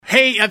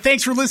Hey,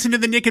 thanks for listening to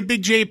the Nick and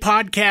Big J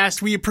podcast.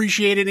 We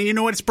appreciate it. And you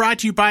know what? It's brought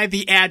to you by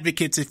The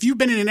Advocates. If you've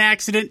been in an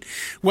accident,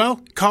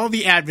 well, call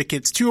The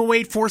Advocates.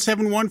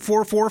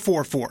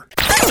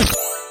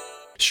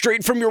 208-471-4444.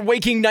 Straight from your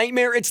waking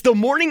nightmare, it's the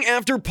Morning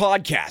After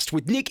Podcast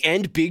with Nick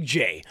and Big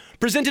J.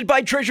 Presented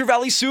by Treasure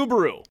Valley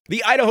Subaru,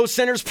 the Idaho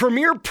Center's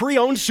premier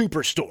pre-owned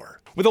superstore.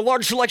 With a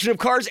large selection of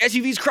cars,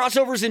 SUVs,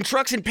 crossovers, and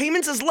trucks, and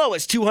payments as low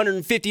as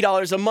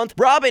 $250 a month,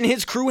 Rob and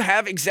his crew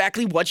have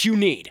exactly what you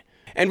need.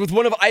 And with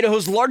one of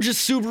Idaho's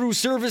largest Subaru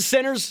service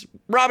centers,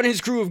 Rob and his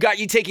crew have got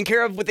you taken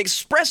care of with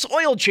express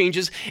oil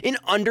changes in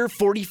under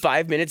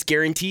 45 minutes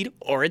guaranteed,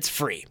 or it's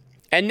free.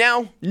 And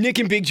now, Nick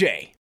and Big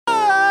J.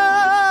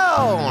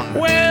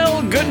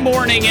 Well, good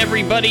morning,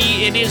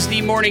 everybody. It is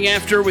the Morning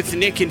After with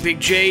Nick and Big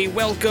J.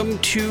 Welcome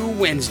to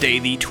Wednesday,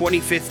 the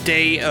 25th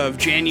day of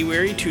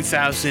January,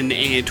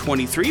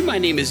 2023. My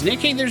name is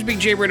Nick. Hey, there's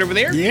Big J right over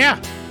there.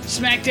 Yeah.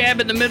 Smack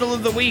dab in the middle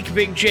of the week,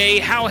 Big J.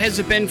 How has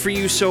it been for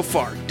you so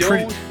far?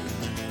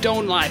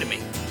 Don't lie to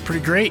me.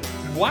 Pretty great.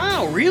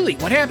 Wow, really?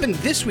 What happened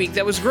this week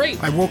that was great?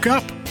 I woke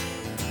up.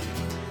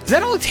 Is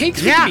that all it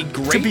takes for it to be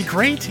great? To be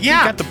great? You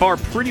Yeah. got the bar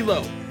pretty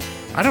low.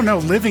 I don't know.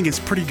 Living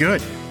is pretty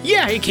good.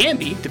 Yeah, it can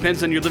be.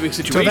 Depends on your living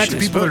situation. So that's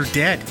people that are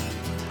dead.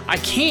 I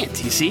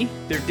can't, you see?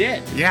 They're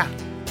dead. Yeah.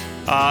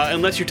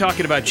 Unless you're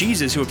talking about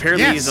Jesus, who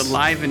apparently is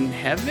alive in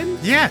heaven?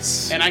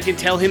 Yes. And I can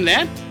tell him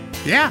that?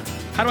 Yeah.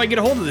 How do I get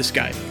a hold of this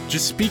guy?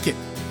 Just speak it.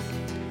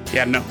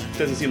 Yeah, no.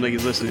 Doesn't seem like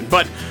he's listening.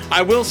 But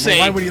I will say...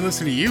 Well, why would he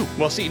listen to you?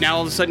 Well, see, now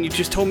all of a sudden you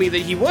just told me that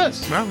he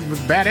was. Well,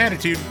 with bad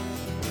attitude.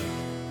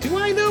 Do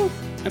I, though?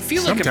 I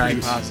feel like I'm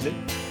pretty Sometimes. positive.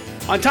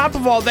 On top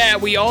of all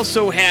that, we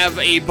also have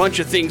a bunch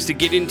of things to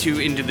get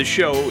into the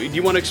show. Do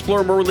you want to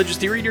explore more religious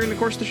theory during the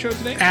course of the show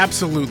today?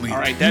 Absolutely. All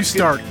right, you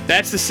start.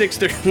 That's the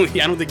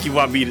 6:30. I don't think you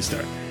want me to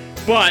start.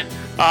 But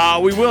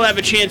we will have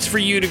a chance for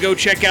you to go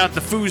check out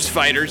the Foos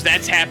Fighters.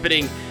 That's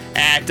happening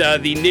at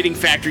the Knitting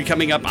Factory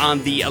coming up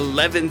on the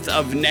 11th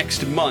of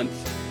next month.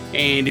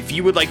 And if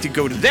you would like to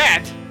go to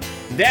that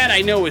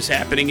I know is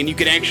happening, and you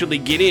can actually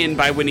get in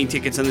by winning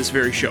tickets on this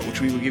very show, which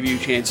we will give you a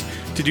chance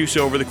to do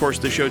so over the course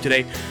of the show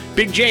today.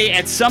 Big J,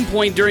 at some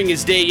point during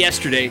his day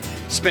yesterday,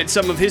 spent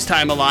some of his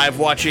time alive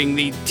watching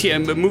the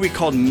movie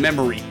called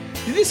Memory.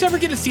 Did this ever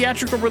get a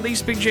theatrical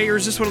release, Big J, or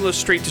is this one of those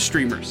straight to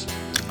streamers?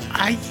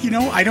 I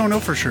don't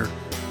know for sure.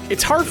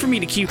 It's hard for me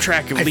to keep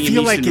track of Liam Neeson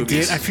feel like movies. it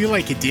did. I feel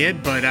like it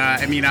did, but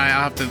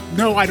I'll have to...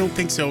 No, I don't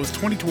think so. It was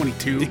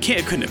 2022. It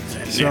couldn't have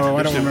been. So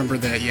I don't remember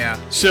that, yeah.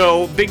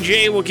 So Big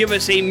J will give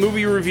us a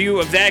movie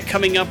review of that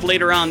coming up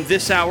later on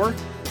this hour.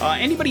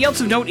 Anybody else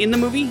of note in the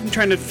movie? I'm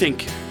trying to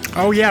think.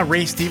 Oh, yeah,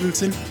 Ray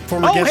Stevenson,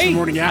 former guest of the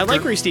Morning After. I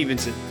like Ray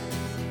Stevenson.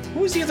 Who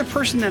was the other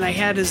person that I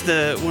had as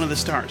one of the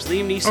stars?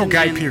 Liam Neeson? Oh,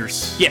 Guy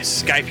Pearce.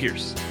 Yes, Guy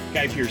Pearce.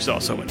 Guy Pearce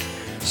also in it.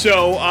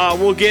 So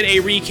we'll get a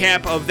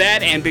recap of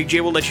that, and Big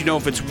J will let you know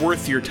if it's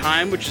worth your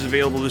time, which is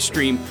available to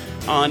stream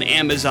on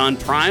Amazon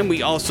Prime.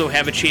 We also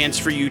have a chance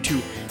for you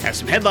to have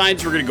some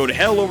headlines. We're going to go to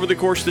hell over the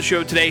course of the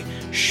show today.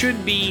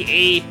 Should be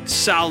a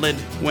solid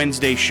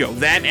Wednesday show.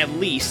 That, at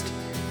least,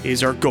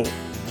 is our goal.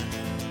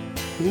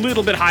 A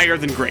little bit higher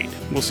than great.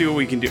 We'll see what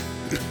we can do.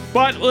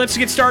 But let's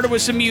get started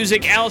with some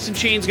music. Alice in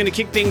Chains going to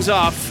kick things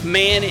off.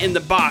 Man in the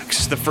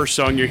Box, the first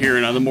song you're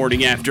hearing on the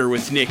Morning After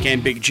with Nick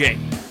and Big J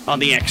on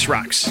the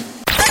X-Rocks.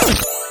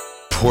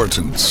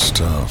 Important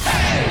stuff.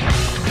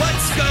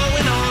 What's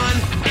going on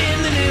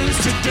in the news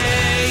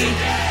today?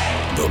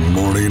 The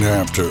Morning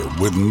After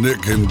with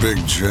Nick and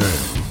Big J.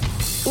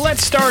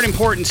 Let's start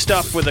important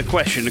stuff with a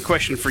question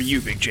for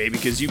you, Big J,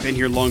 because you've been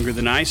here longer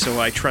than I,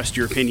 so I trust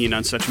your opinion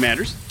on such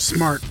matters.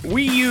 Smart.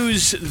 We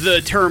use the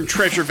term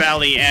Treasure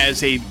Valley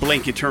as a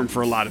blanket term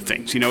for a lot of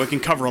things. You know, it can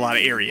cover a lot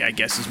of area, I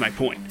guess is my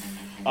point.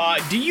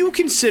 Do you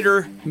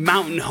consider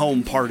Mountain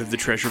Home part of the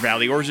Treasure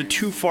Valley, or is it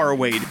too far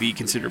away to be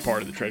considered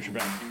part of the Treasure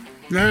Valley?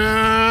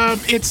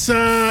 It's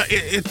at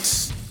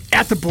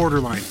the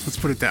borderline. Let's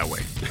put it that way.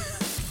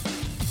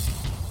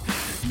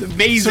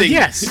 Amazing. So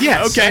yes.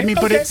 Okay. I mean,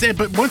 okay.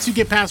 but once you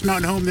get past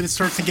Mountain Home, then it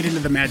starts to get into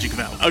the Magic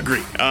Valley.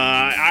 Agree.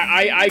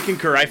 I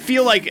concur. I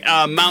feel like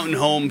Mountain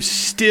Home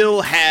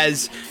still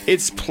has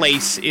its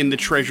place in the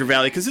Treasure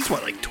Valley because it's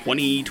like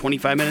 20,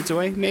 25 minutes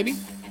away, maybe?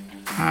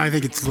 I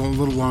think it's a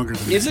little longer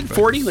than Is that. it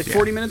 40? Like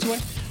 40 minutes away?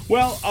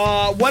 Well,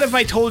 what if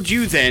I told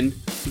you then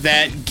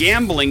that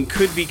gambling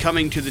could be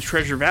coming to the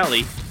Treasure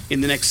Valley in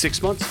the next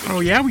 6 months?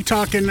 Oh, yeah? We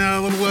talking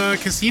a little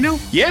casino?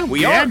 Yeah,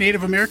 we are. Yeah,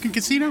 Native American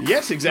casino?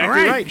 Yes,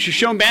 exactly right.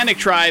 Shoshone-Bannock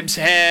tribes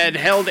had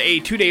held a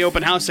 2-day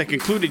open house that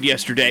concluded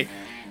yesterday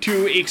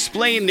to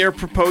explain their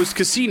proposed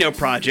casino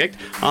project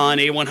on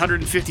a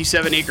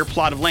 157-acre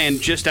plot of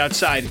land just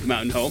outside of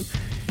Mountain Home.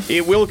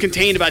 It will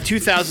contain about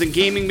 2,000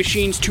 gaming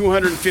machines,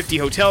 250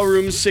 hotel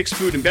rooms, 6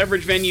 food and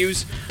beverage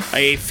venues,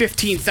 a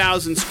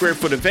 15,000 square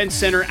foot event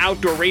center,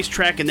 outdoor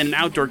racetrack, and then an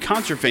outdoor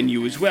concert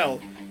venue as well.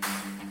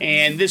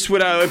 And this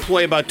would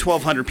employ about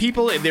 1,200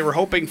 people. They were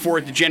hoping for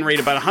it to generate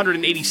about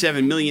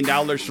 $187 million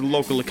for the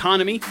local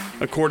economy,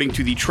 according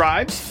to the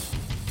tribes.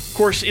 Of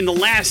course, in the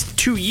last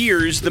 2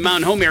 years, the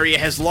Mountain Home area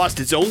has lost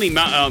its only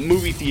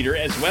movie theater,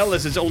 as well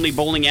as its only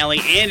bowling alley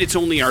and its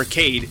only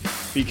arcade,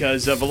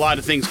 because of a lot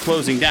of things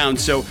closing down.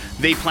 So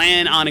they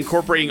plan on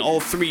incorporating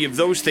all 3 of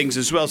those things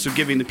as well, so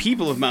giving the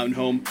people of Mountain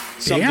Home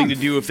something to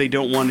do if they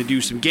don't want to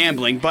do some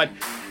gambling. But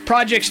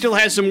project still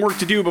has some work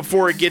to do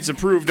before it gets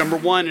approved. Number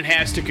one, it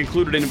has to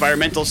conclude an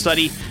environmental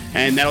study,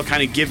 and that'll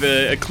kind of give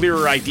a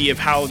clearer idea of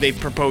how they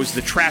propose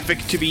the traffic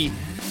to be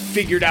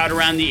figured out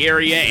around the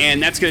area,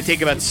 and that's going to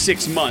take about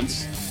 6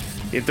 months.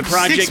 If the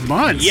project, 6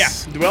 months? Yeah.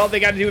 Well, they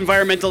got to do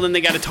environmental, then they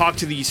got to talk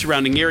to the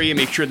surrounding area,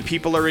 make sure the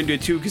people are into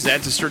it too, because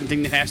that's a certain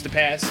thing that has to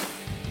pass.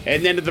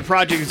 And then if the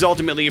project is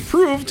ultimately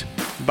approved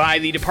by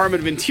the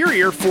Department of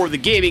Interior for the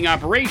gaming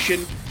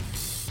operation,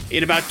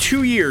 in about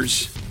 2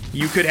 years,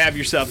 you could have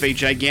yourself a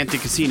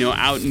gigantic casino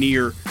out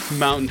near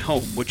Mountain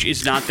Home, which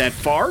is not that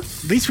far.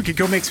 At least we could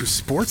go make some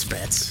sports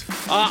bets.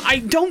 I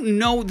don't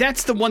know.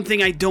 That's the one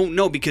thing I don't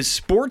know, because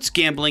sports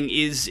gambling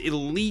is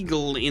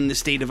illegal in the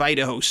state of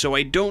Idaho, so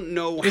I don't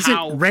know how... Is it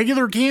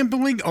regular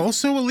gambling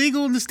also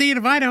illegal in the state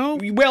of Idaho?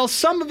 Well,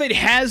 some of it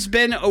has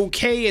been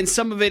okay, and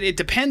some of it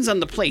depends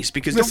on the place,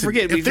 because Listen, don't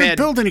forget, if they're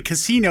building a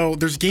casino,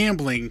 there's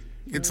gambling.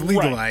 It's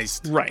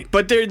legalized. Right.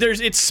 But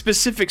there's it's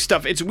specific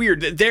stuff. It's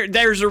weird.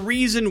 There's a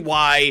reason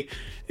why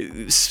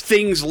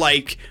things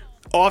like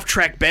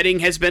off-track betting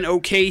has been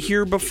okay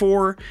here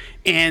before,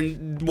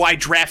 and why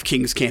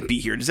DraftKings can't be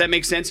here. Does that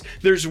make sense?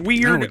 There's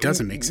weird... No, it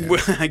doesn't make sense.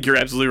 You're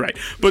absolutely right.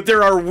 But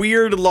there are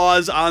weird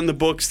laws on the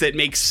books that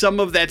make some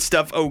of that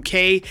stuff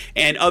okay,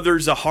 and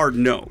others a hard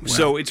no.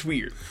 So it's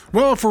weird.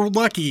 Well, if we're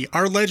lucky,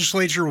 our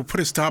legislature will put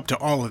a stop to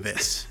all of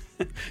this.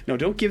 No,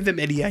 don't give them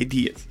any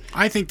ideas.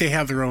 I think they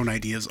have their own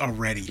ideas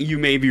already. You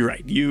may be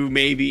right. You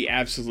may be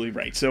absolutely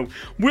right. So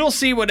we'll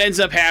see what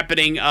ends up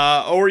happening,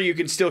 or you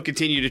can still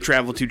continue to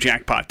travel to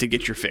Jackpot to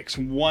get your fix.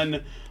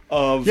 One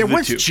of the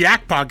what's two.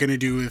 Jackpot going to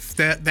do if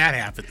that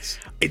happens?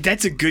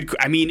 That's a good...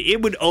 I mean,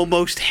 it would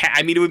almost...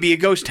 it would be a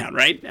ghost town,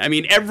 right? I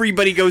mean,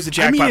 everybody goes to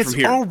Jackpot from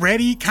here. It's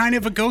already kind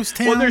of a ghost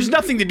town. Well, there's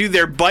nothing to do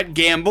there but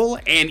gamble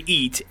and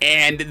eat,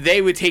 and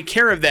they would take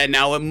care of that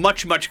now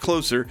much, much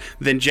closer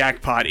than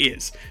Jackpot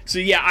is. So,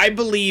 yeah, I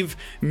believe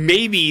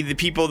maybe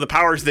the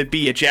powers that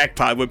be at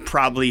Jackpot would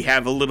probably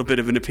have a little bit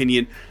of an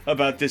opinion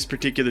about this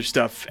particular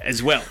stuff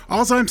as well.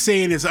 All I'm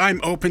saying is I'm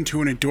open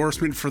to an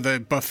endorsement for the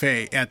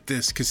buffet at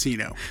this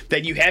casino.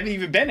 That you haven't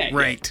even been at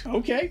right. yet.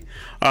 Okay.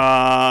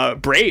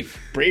 Brave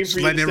for you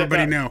to letting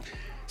everybody know.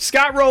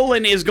 Scott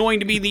Rowland is going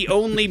to be the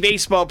only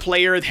baseball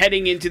player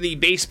heading into the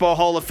Baseball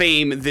Hall of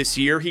Fame this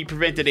year. He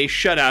prevented a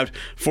shutout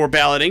for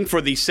balloting for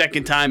the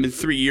second time in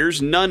 3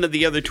 years. None of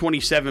the other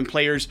 27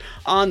 players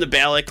on the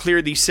ballot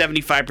cleared the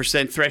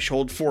 75%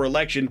 threshold for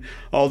election,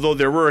 although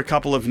there were a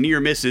couple of near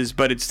misses,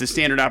 but it's the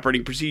standard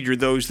operating procedure,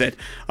 those that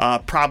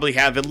probably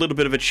have a little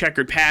bit of a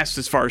checkered past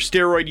as far as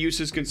steroid use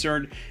is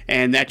concerned,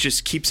 and that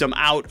just keeps them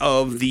out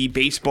of the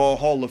Baseball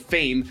Hall of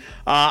Fame.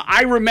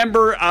 I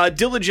remember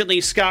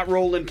diligently Scott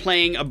Rowland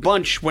playing a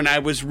bunch when I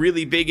was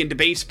really big into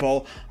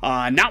baseball.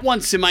 Not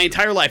once in my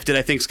entire life did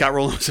I think Scott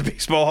Rowland was a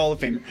Baseball Hall of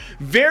Famer.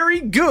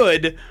 Very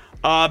good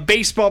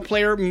baseball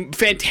player,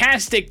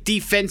 fantastic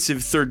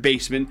defensive third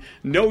baseman,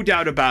 no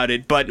doubt about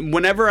it. But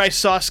whenever I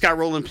saw Scott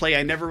Rowland play,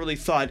 I never really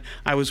thought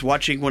I was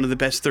watching one of the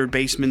best third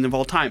basemen of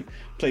all time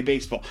play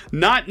baseball.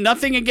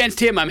 Nothing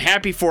against him. I'm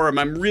happy for him.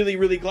 I'm really,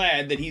 really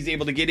glad that he's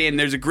able to get in.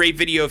 There's a great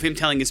video of him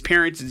telling his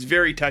parents. It's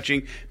very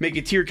touching. Make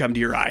a tear come to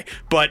your eye.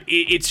 But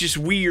it's just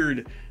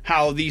weird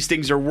how these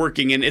things are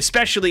working, and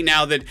especially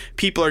now that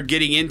people are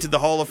getting into the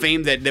Hall of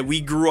Fame that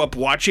we grew up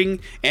watching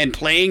and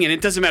playing, and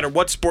it doesn't matter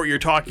what sport you're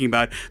talking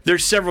about.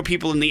 There's several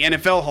people in the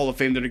NFL Hall of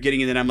Fame that are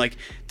getting in, and I'm like,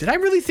 did I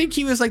really think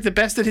he was like the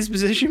best at his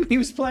position when he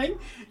was playing?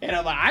 And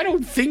I'm like, I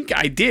don't think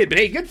I did, but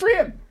hey, good for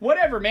him.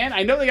 Whatever, man.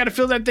 I know they got to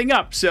fill that thing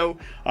up, so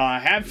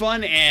have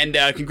fun, and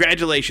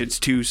congratulations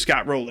to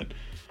Scott Rowland.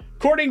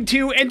 According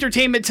to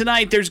Entertainment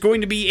Tonight, there's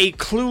going to be a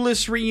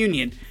Clueless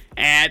reunion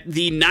at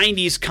the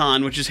 90s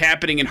Con, which is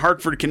happening in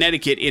Hartford,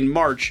 Connecticut in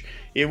March.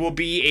 It will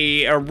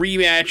be a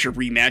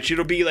rematch.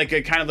 It'll be like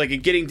a kind of like a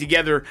getting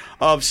together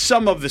of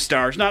some of the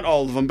stars, not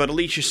all of them, but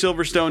Alicia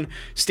Silverstone,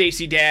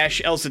 Stacey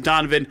Dash, Elsa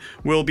Donovan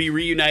will be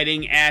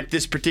reuniting at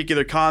this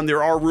particular con.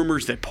 There are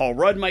rumors that Paul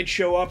Rudd might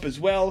show up as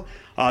well.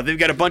 They've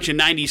got a bunch of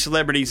 90s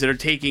celebrities that are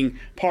taking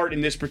part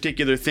in this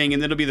particular thing,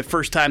 and it'll be the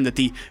first time that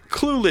the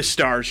Clueless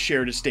stars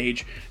shared a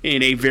stage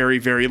in a very,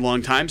 very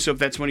long time. So if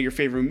that's one of your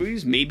favorite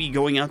movies, maybe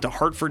going out to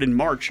Hartford in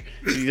March.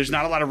 There's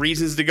not a lot of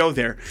reasons to go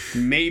there.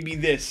 Maybe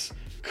this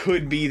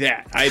could be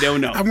that. I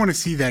don't know. I want to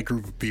see that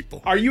group of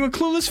people. Are you a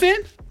Clueless fan?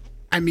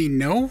 I mean,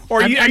 no.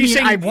 Or are you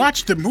saying I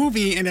watched the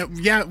movie and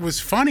it was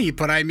funny,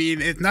 but I mean,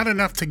 it's not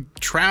enough to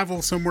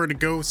travel somewhere to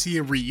go see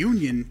a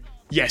reunion.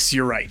 Yes,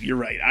 you're right.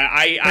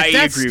 I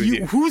agree with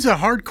you. Who's a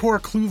hardcore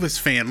Clueless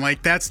fan?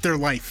 Like, that's their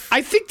life.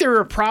 I think there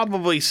are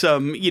probably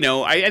some,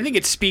 I think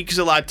it speaks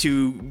a lot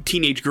to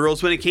teenage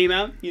girls when it came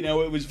out.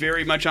 It was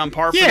very much on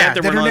par for that.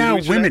 That are now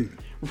women.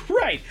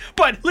 Right.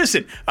 But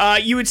listen,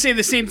 you would say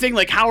the same thing,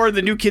 like, how are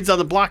the new kids on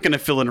the block going to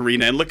fill an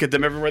arena and look at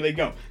them everywhere they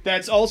go?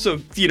 That's also,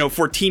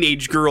 for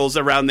teenage girls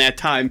around that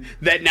time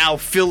that now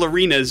fill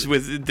arenas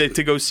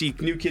to go see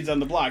new kids on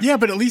the block. Yeah,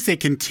 but at least they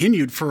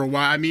continued for a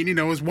while. I mean,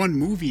 it was one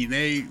movie.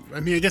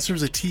 I guess there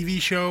was a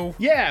TV show.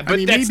 Yeah, but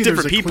that's maybe different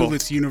there's a people.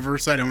 Clueless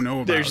universe I don't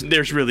know about.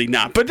 There's really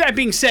not. But that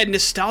being said,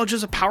 nostalgia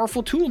is a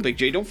powerful tool, Big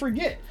J. Don't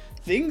forget.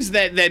 Things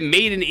that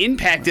made an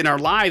impact in our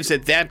lives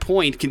at that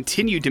point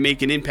continue to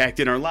make an impact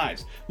in our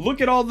lives.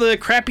 Look at all the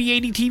crappy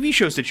 80 TV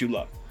shows that you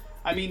love.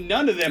 I mean,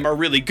 none of them are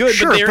really good,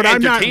 sure, but they're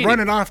I'm not entertaining.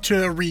 running off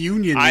to a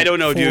reunion. I don't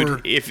know,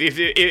 dude.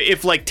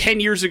 If like 10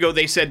 years ago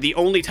they said the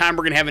only time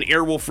we're going to have an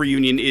Airwolf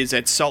reunion is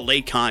at Salt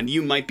Lake Con,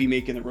 you might be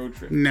making the road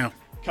trip. No.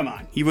 Come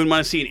on. You wouldn't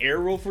want to see an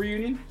Airwolf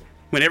reunion?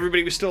 When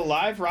everybody was still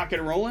alive, rocking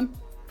and rolling?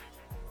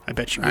 I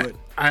bet you would.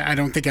 I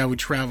don't think I would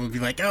travel and be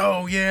like,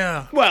 oh,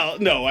 yeah. Well,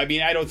 no. I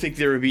mean, I don't think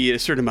there would be a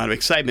certain amount of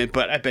excitement,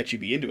 but I bet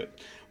you'd be into it.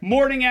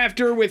 Morning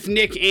After with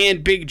Nick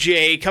and Big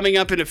J. Coming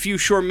up in a few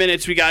short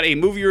minutes, we got a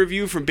movie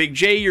review from Big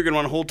J. You're going to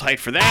want to hold tight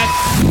for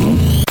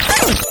that.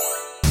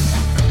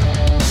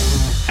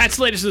 That's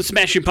the latest of the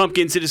Smashing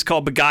Pumpkins. It is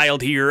called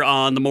Beguiled here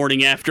on the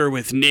Morning After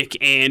with Nick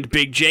and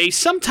Big J.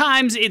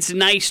 Sometimes it's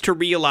nice to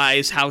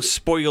realize how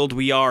spoiled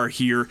we are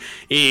here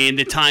in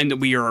the time that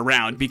we are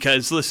around.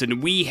 Because, listen,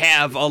 we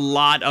have a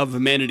lot of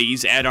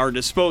amenities at our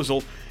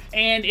disposal.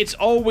 And it's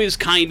always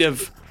kind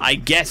of, I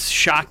guess,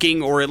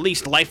 shocking or at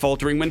least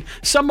life-altering when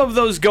some of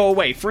those go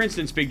away. For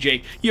instance, Big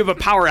J, you have a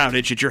power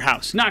outage at your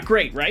house. Not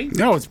great, right?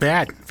 No, it's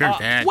bad. Very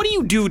bad. What do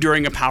you do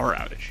during a power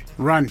outage?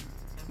 Run.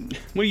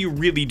 What do you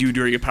really do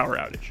during a power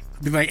outage?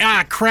 Be like,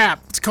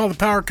 crap. Let's call the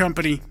power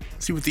company.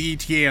 See what the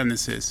ETA on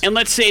this is. And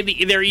let's say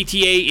their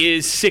ETA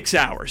is 6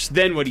 hours.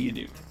 Then what do you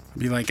do?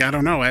 Be like, I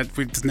don't know.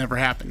 It's never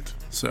happened.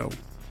 So...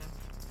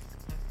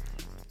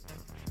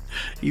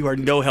 You are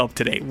no help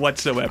today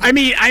whatsoever. I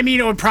mean,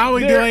 it would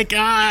probably be like,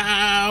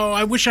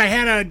 I wish I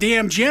had a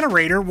damn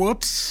generator.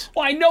 Whoops.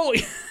 Well, I know.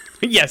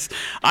 Yes,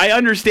 I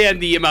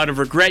understand the amount of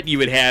regret you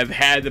would have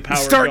had the power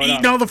Start gone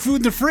eating off. all the food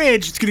in the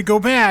fridge. It's going to go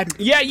bad.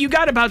 Yeah, you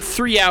got about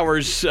 3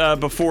 hours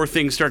before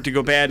things start to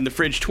go bad in the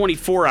fridge,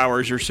 24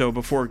 hours or so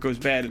before it goes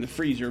bad in the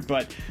freezer.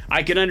 But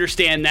I can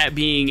understand that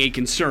being a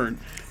concern.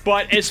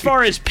 But as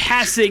far as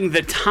passing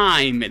the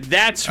time,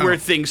 that's where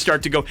things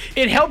start to go.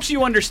 It helps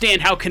you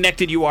understand how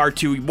connected you are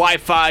to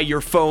Wi-Fi,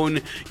 your phone,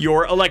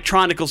 your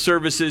electronical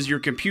services, your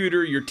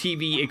computer, your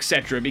TV,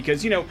 etc.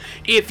 Because,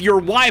 if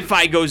your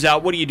Wi-Fi goes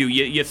out, what do?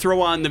 You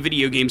throw on the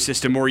video game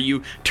system or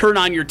you turn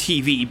on your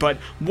TV. But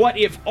what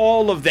if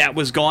all of that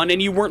was gone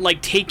and you weren't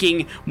like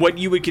taking what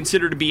you would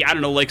consider to be, I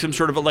don't know, like some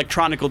sort of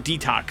electronical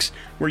detox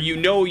where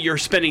you're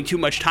spending too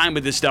much time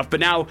with this stuff,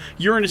 but now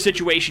you're in a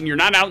situation, you're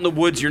not out in the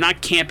woods, you're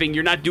not camping,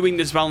 you're not doing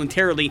this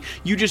voluntarily,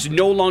 you just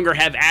no longer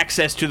have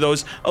access to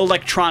those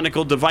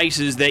electronical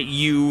devices that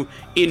you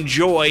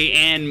enjoy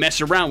and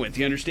mess around with.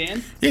 You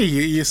understand? Yeah,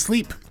 you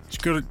sleep. You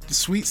go to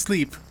sweet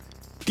sleep.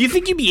 Do you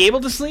think you'd be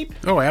able to sleep?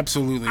 Oh,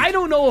 absolutely. I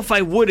don't know if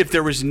I would if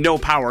there was no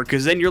power,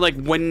 because then you're like,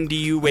 when do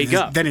you wake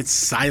up? Then it's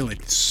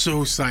silent.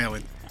 So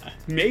silent.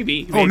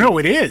 Maybe. Oh, no,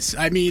 it is.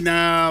 I mean,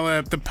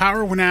 the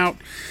power went out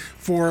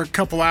for a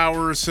couple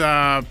hours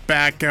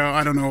back,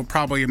 I don't know,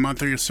 probably a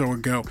month or so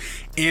ago.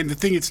 And the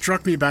thing that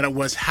struck me about it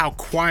was how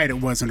quiet it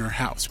was in her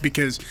house,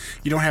 because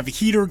you don't have a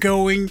heater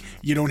going,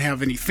 you don't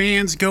have any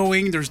fans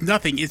going, there's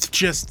nothing. It's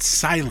just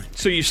silent.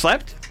 So you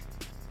slept?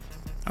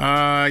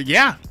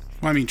 Yeah.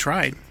 Well, I mean,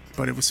 tried,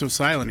 but it was so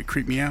silent it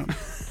creeped me out.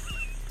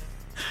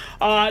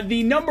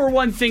 The number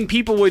one thing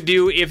people would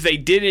do if they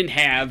didn't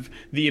have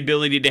the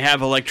ability to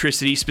have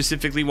electricity,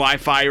 specifically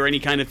Wi-Fi or any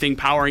kind of thing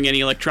powering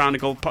any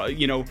electronical,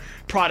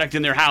 product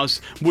in their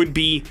house, would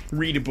be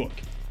read a book.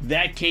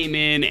 That came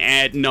in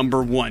at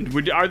number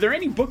one. Are there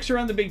any books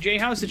around the Big J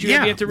house that you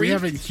have yet to read? We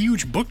have a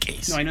huge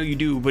bookcase. No, I know you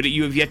do, but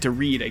you have yet to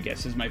read, I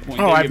guess, is my point.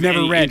 Oh, I've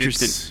never read.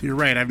 You're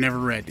right, I've never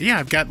read. Yeah,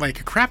 I've got like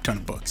a crap ton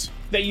of books.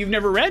 That you've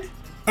never read?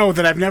 Oh,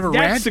 that I've never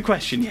read? That's the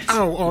question, yes.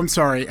 Oh, I'm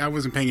sorry. I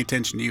wasn't paying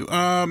attention to you.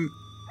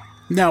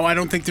 No, I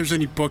don't think there's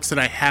any books that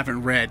I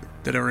haven't read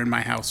that are in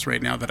my house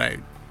right now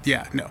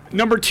no.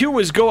 Number 2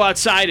 was go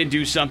outside and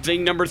do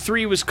something. Number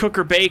 3 was cook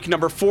or bake.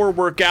 Number 4,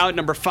 work out.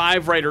 Number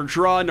 5, write or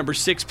draw. Number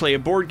 6, play a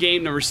board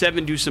game. Number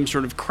 7, do some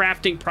sort of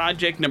crafting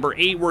project. Number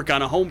 8, work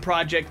on a home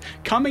project.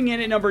 Coming in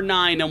at number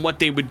 9 on what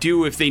they would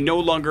do if they no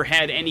longer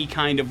had any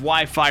kind of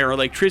Wi-Fi or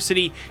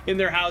electricity in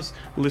their house.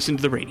 Listen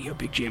to the radio,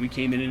 Big J. We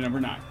came in at number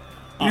 9.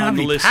 On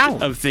the list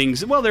of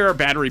things. Well, there are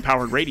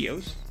battery-powered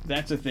radios.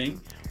 That's a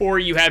thing. Or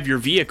you have your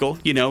vehicle,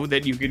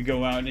 that you could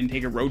go out and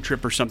take a road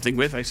trip or something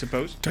with, I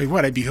suppose. Tell you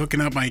what, I'd be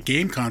hooking up my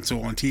game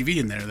console on TV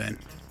in there then.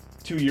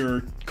 To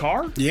your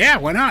car? Yeah,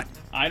 why not?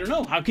 I don't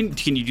know. How can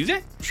you do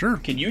that? Sure.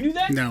 Can you do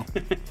that? No.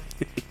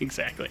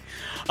 Exactly.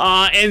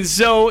 And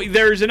so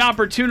there's an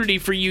opportunity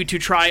for you to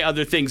try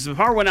other things. The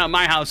power went out in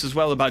my house as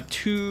well about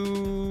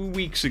 2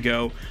 weeks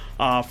ago.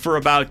 for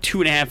about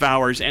 2.5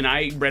 hours, and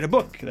I read a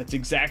book. That's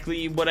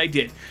exactly what I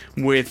did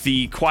with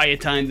the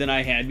quiet time that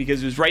I had,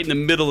 because it was right in the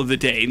middle of the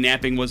day.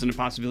 Napping wasn't a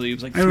possibility. It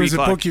was like 3 It was a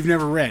o'clock book you've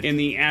never read. in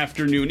the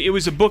afternoon. It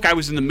was a book I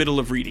was in the middle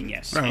of reading,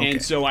 yes. Oh, okay.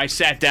 And so I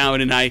sat down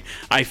and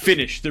I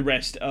finished the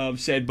rest of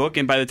said book,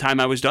 and by the time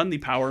I was done, the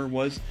power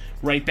was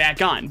right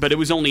back on. But it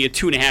was only a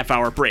 2.5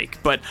 hour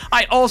break. But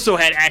I also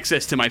had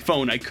access to my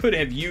phone. I could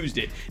have used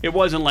it. It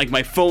wasn't like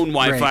my phone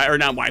Wi-Fi, Right. or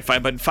not Wi-Fi,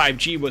 but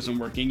 5G wasn't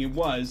working. It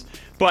was.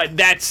 But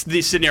that's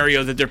the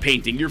scenario that they're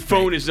painting. Your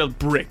phone is a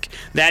brick.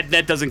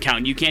 That doesn't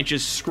count. You can't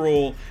just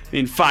scroll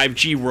in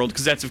 5G world,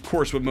 because that's, of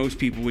course, what most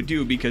people would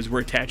do because we're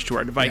attached to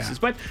our devices.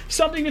 Yeah. But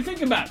something to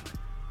think about.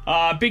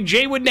 Big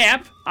J would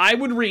nap, I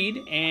would read,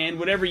 and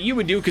whatever you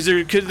would do, because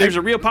there's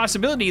a real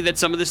possibility that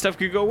some of this stuff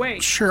could go away.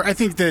 Sure, I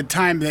think the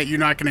time that you're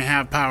not going to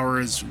have power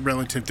is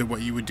relative to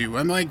what you would do.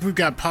 I'm like, we've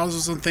got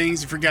puzzles and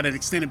things. If we've got an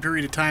extended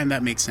period of time,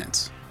 that makes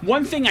sense.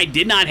 One thing I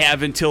did not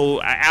have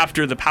until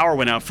after the power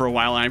went out for a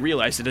while, and I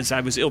realized it as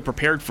I was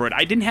ill-prepared for it,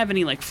 I didn't have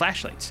any, like,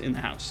 flashlights in the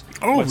house.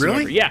 Oh, whatsoever.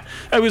 really? Yeah.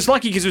 I was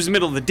lucky because it was the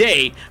middle of the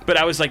day, but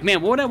I was like,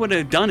 man, what I would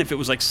have done if it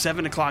was, like,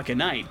 7 o'clock at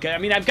night? I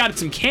mean, I've got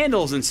some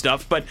candles and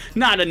stuff, but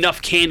not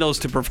enough candles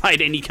to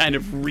provide any kind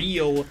of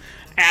real,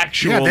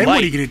 actual Yeah, then light.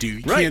 what are you going to do?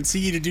 You Right. can't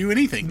see to do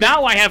anything.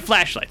 Now I have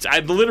flashlights.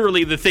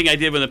 Literally, the thing I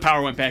did when the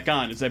power went back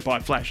on is I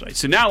bought flashlights.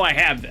 So now I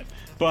have them.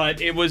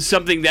 But it was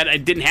something that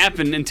it didn't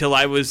happen until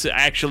I was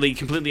actually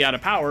completely out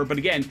of power. But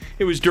again,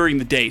 it was during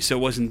the day, so it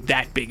wasn't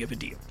that big of a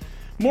deal.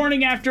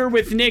 Morning After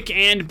with Nick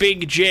and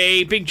Big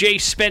J. Big J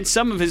spent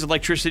some of his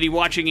electricity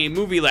watching a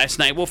movie last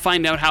night. We'll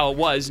find out how it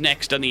was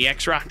next on the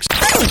X-Rocks.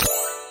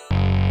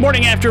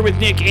 Morning After with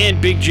Nick and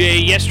Big J.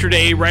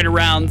 Yesterday, right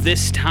around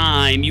this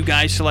time, you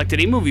guys selected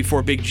a movie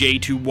for Big J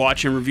to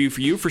watch and review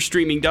for you for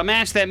Streaming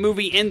Dumbass. That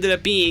movie ended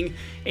up being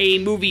a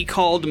movie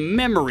called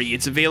Memory.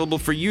 It's available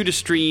for you to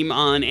stream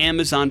on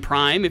Amazon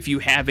Prime if you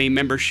have a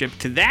membership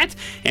to that.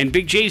 And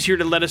Big J's here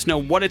to let us know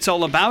what it's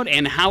all about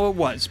and how it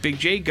was. Big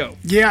J, go.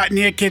 Yeah,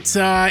 Nick, it's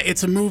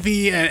a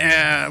movie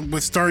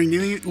with starring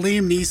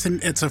Liam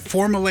Neeson. It's a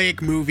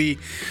formulaic movie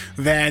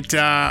that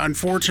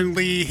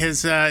unfortunately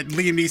Liam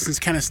Neeson's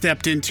kind of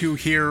stepped into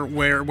here,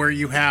 where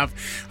you have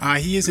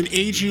he is an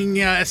aging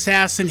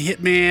assassin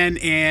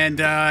hitman, and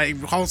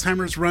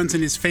Alzheimer's runs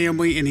in his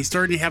family, and he's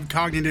starting to have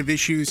cognitive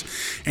issues,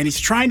 and he's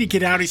trying to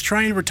get out. He's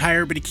trying to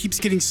retire, but he keeps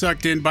getting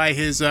sucked in by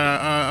his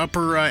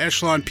upper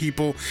echelon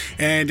people,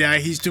 and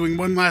he's doing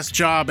one last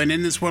job, and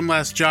in this one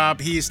last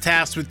job, he is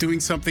tasked with doing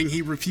something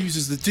he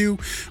refuses to do,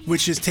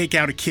 which is take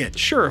out a kid.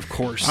 Sure, of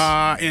course.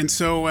 And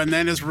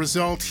then as a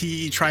result,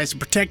 he tries to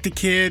protect the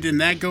kid,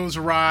 and that goes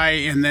awry.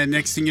 And then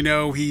next thing you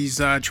know,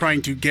 he's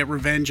trying to get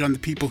revenge on the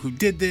people who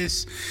did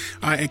this,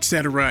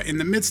 etc. In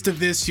the midst of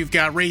this, you've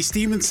got Ray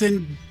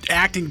Stevenson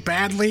acting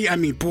badly. I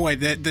mean, boy,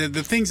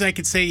 the things I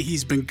could say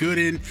he's been good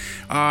in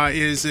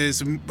is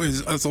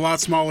a lot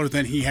smaller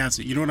than he has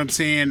it. You know what I'm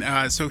saying?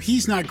 So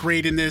he's not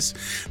great in this.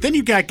 Then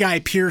you got Guy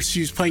Pearce,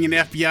 who's playing an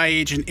FBI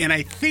agent, and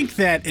I think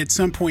that at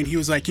some point he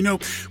was like, you know,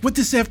 what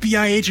this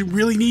FBI agent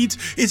really needs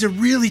is a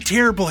really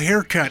terrible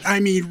haircut. I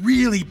mean,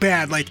 really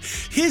bad. Like,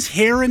 his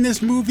hair in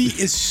this movie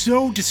is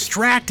so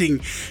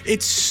distracting.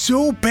 It's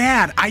so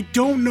bad. I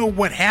don't know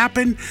what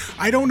happened.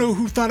 I don't know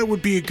who thought it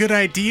would be a good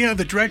idea.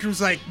 The director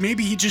was like,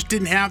 maybe he just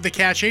didn't have the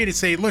cachet to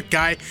say, look,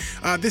 Guy,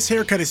 this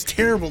haircut is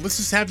terrible. Let's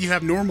just have you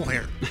have normal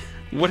hair.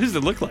 What does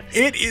it look like?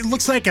 It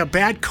looks like a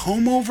bad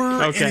comb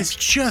over, Okay. and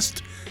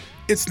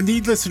it's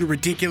needless and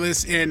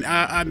ridiculous. And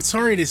I'm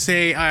sorry to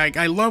say,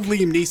 I love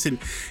Liam Neeson,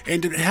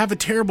 and to have a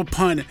terrible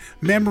pun,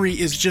 Memory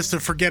is just a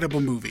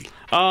forgettable movie.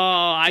 Oh,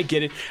 I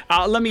get it.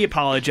 Let me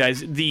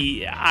apologize.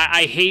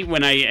 I hate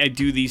when I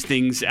do these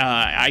things.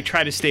 I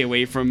try to stay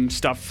away from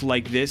stuff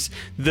like this.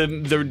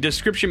 The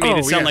description made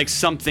it sound like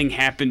something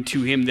happened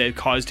to him that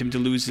caused him to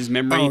lose his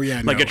memory. Oh,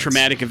 yeah, like no, a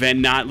traumatic event,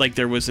 not like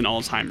there was an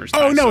Alzheimer's.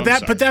 Oh, no, so I'm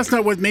sorry. but that's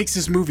not what makes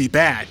this movie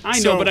bad.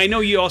 I know, but I know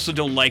you also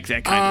don't like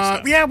that kind of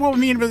stuff. Yeah, well, I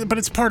mean, but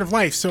it's part of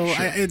life, so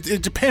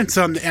it depends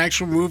on the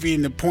actual movie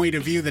and the point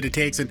of view that it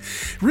takes, and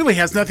it really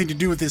has nothing to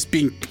do with this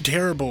being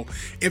terrible.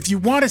 If you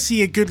want to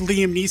see a good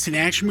Liam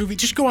Neeson action movie,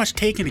 just go watch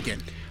Taken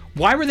again.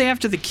 Why were they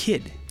after the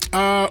kid?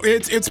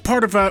 It's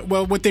part of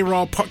what they were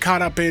all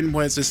caught up in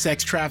was a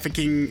sex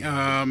trafficking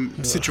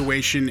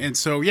situation, and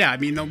so yeah, I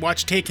mean,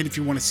 watch Taken if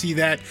you want to see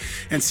that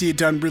and see it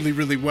done really,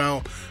 really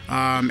well.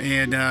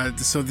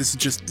 So this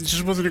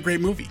just wasn't a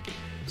great movie.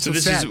 So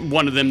this is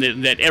one of them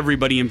that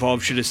everybody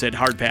involved should have said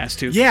hard pass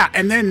to. Yeah,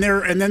 and then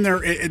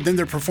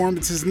their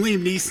performances. And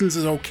Liam Neeson's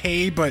is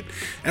okay, but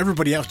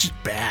everybody else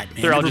just bad.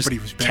 Man. They're all everybody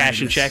just was bad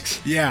cashing in this.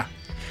 checks. Yeah.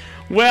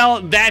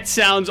 Well, that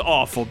sounds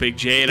awful, Big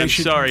J, and I'm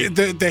sorry.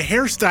 The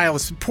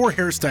hairstylist, poor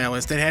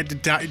hairstylist, that had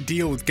to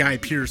deal with Guy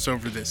Pearce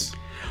over this.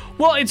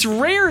 Well, it's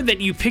rare that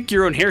you pick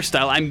your own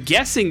hairstyle. I'm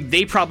guessing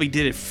they probably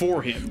did it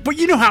for him. But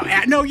you know how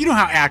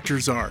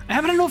actors are. I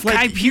don't know if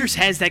Guy Pearce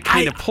has that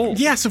kind of pull.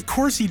 Yes, of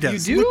course he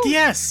does. You do? Look,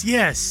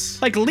 yes.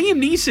 Like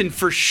Liam Neeson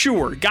for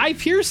sure. Guy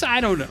Pearce,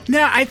 I don't know.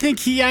 No, I think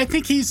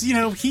he's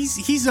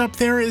he's up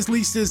there, at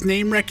least as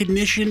name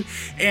recognition,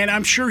 and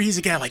I'm sure he's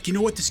a guy like, you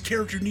know what this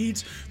character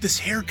needs? This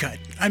haircut.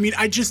 I mean,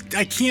 I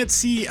can't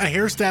see a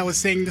hairstylist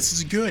saying this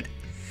is good.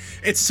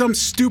 It's some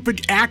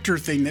stupid actor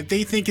thing that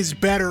they think is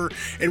better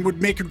and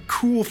would make a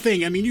cool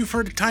thing. I mean, you've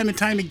heard it time and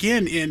time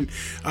again in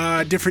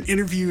different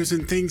interviews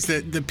and things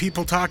that the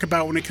people talk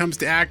about when it comes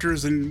to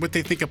actors and what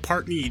they think a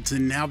part needs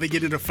and how they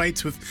get into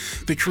fights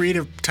with the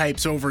creative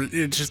types over it.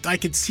 It's just, I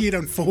could see it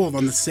unfold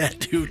on the set,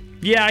 dude.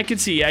 Yeah, I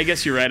could see. I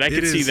guess you're right. I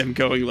could see them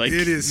going like,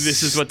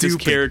 this is what this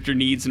character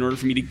needs in order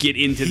for me to get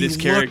into this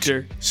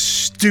character.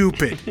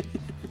 Stupid.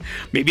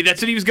 Maybe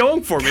that's what he was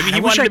going for. Maybe he I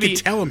wish wanted I to be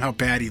could tell him how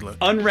bad he looked.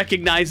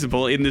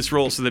 Unrecognizable in this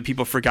role so that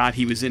people forgot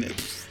he was in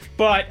it.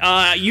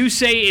 But you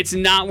say it's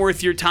not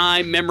worth your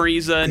time.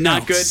 Memories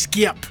not good?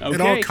 Skip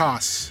at all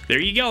costs. There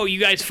you go. You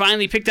guys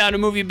finally picked out a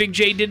movie Big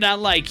J did not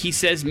like. He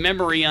says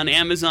Memory on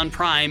Amazon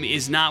Prime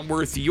is not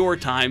worth your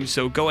time,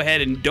 so go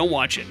ahead and don't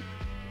watch it.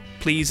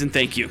 Please and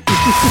thank you.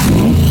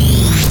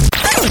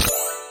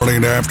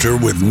 Morning After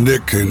with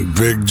Nick and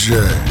Big J.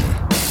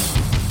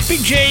 Big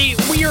J,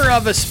 we are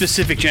of a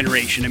specific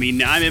generation. I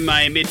mean, I'm in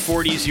my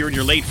mid-40s, you're in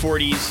your late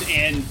 40s,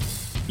 and,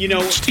 you know...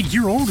 Just a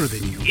year older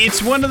than you.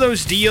 It's one of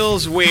those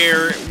deals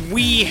where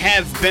we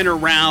have been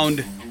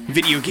around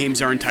video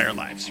games our entire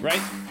lives,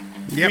 right?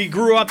 Yep. We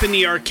grew up in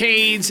the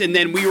arcades, and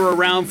then we were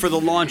around for the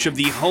launch of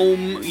the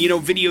home,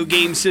 video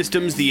game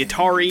systems, the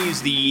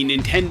Ataris, the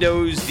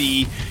Nintendos,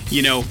 the,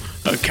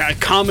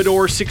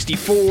 Commodore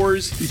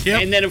 64s,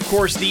 and then, of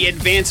course, the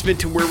advancement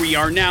to where we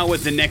are now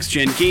with the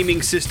next-gen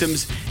gaming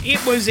systems.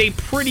 It was a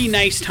pretty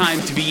nice time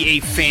to be a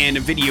fan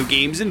of video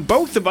games, and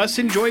both of us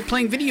enjoy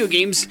playing video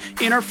games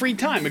in our free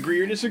time.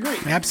 Agree or disagree?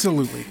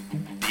 Absolutely.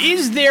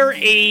 Is there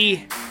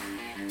a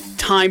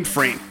time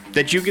frame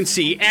that you can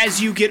see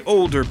as you get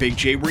older, Big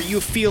J, where you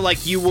feel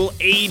like you will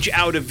age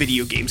out of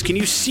video games? Can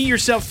you see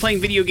yourself playing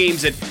video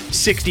games at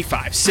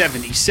 65,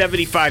 70,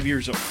 75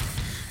 years old?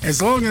 As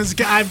long as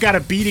I've got a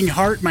beating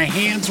heart, my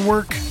hands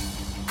work,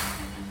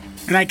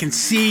 and I can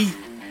see,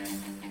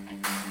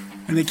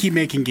 and they keep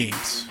making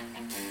games.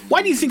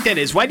 Why do you think that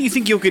is? Why do you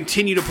think you'll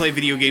continue to play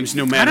video games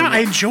no matter what? I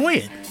enjoy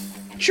it.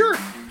 Sure.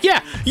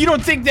 Yeah, you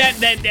don't think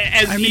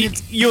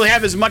that you'll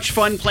have as much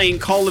fun playing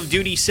Call of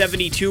Duty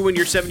 72 when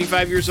you're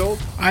 75 years old?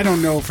 I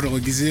don't know if it'll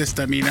exist.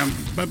 I mean,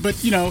 but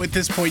at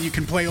this point you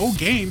can play old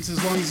games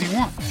as long as you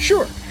want.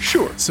 Sure.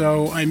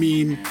 So, I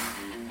mean,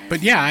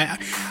 but yeah,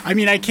 I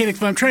mean, I can't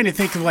explain. I'm trying to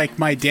think of like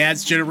my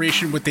dad's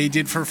generation, what they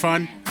did for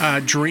fun,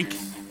 drink.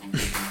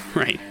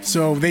 Right.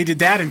 So they did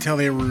that until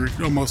they were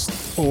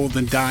almost old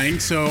and dying.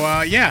 So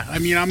yeah, I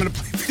mean, I'm going to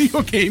play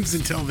video games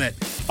until then.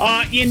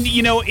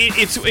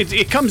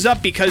 It comes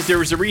up because there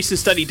was a recent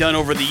study done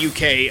over the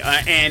UK,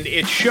 and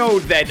it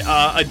showed that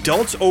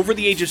adults over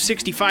the age of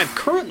 65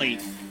 currently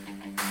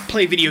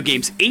play video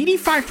games.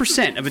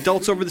 85% of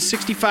adults over the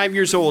 65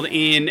 years old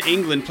in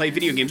England play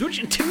video games,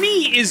 which to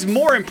me is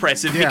more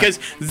impressive because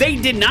they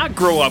did not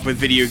grow up with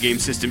video game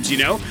systems,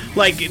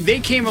 Like, they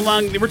came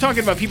along, we're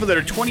talking about people that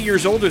are 20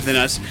 years older than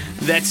us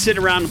that sit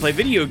around and play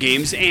video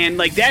games, and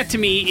like that to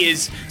me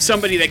is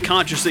somebody that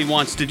consciously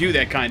wants to do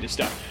that kind of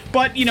stuff.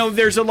 But,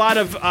 there's a lot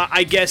of,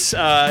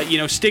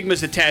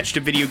 stigmas attached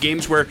to video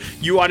games where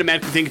you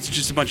automatically think it's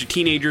just a bunch of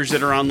teenagers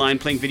that are online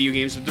playing video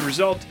games. But the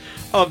result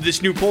of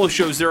this new poll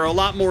shows there are a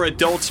lot more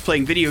adults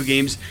playing video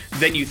games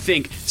than you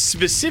think,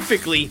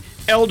 specifically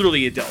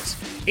elderly adults.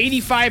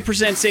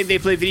 85% say they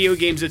play video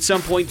games at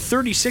some point.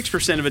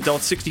 36% of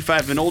adults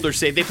 65 and older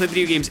say they play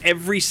video games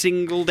every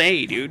single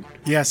day, dude.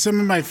 Yeah, some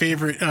of my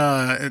favorite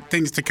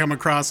things to come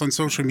across on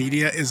social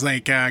media is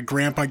like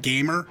Grandpa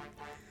Gamer.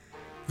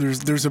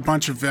 There's a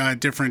bunch of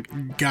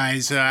different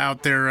guys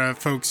out there,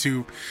 folks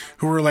who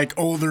are like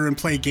older and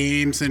play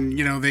games, and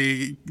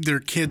their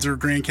kids or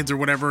grandkids or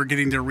whatever are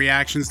getting their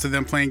reactions to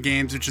them playing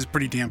games, which is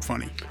pretty damn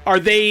funny. Are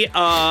they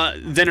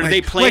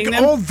they playing like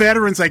them? Old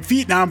veterans, like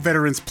Vietnam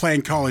veterans,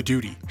 playing Call of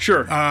Duty?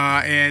 Sure.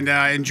 And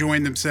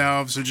enjoying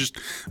themselves, or just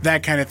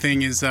that kind of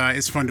thing is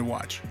fun to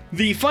watch.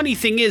 The funny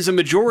thing is, a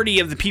majority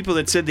of the people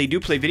that said they do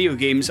play video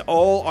games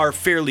all are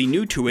fairly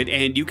new to it,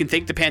 and you can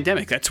thank the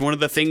pandemic. That's one of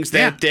the things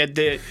that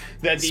the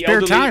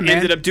elderly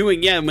ended up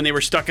doing. Yeah, when they were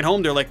stuck at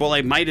home, they're like, well,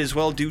 I might as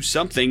well do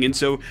something. And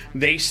so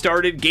they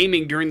started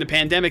gaming during the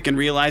pandemic and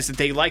realized that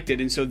they liked it.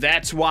 And so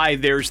that's why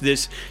there's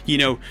this,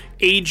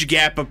 age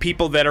gap of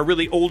people that are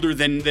really older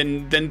than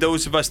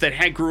those of us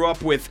that grew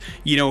up with,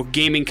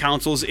 gaming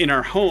consoles in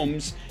our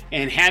homes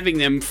and having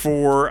them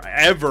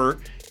forever.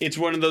 It's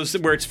one of those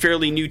where it's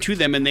fairly new to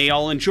them and they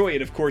all enjoy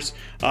it. Of course,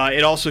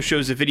 it also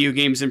shows that video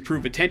games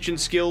improve attention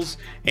skills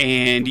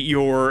and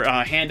your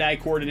hand-eye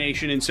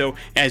coordination. And so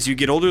as you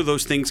get older,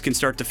 those things can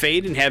start to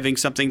fade, and having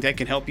something that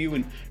can help you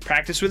and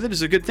practice with it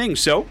is a good thing.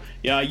 So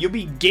you'll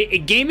be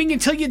gaming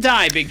until you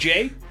die, Big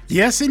J.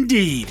 Yes,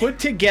 indeed. Put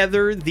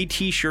together the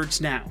t-shirts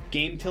now.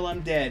 Game Till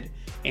I'm Dead.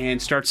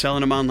 And start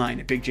selling them online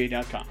at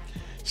BigJ.com.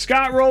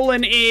 Scott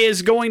Rowland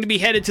is going to be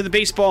headed to the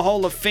Baseball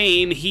Hall of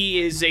Fame. He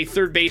is a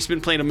third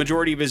baseman, playing a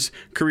majority of his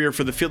career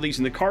for the Phillies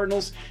and the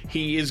Cardinals.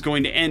 He is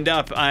going to end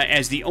up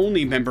as the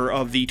only member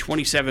of the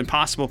 27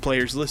 possible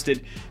players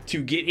listed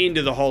to get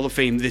into the Hall of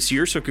Fame this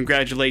year, so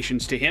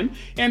congratulations to him.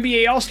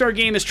 NBA All-Star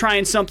Game is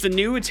trying something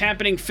new. It's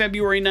happening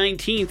February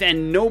 19th,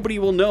 and nobody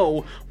will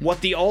know what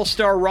the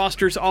All-Star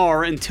rosters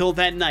are until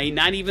that night,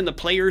 not even the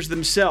players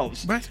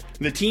themselves. What?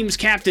 The team's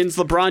captains,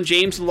 LeBron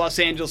James of the Los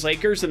Angeles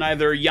Lakers, and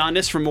either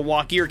Giannis from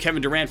Milwaukee or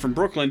Kevin Durant from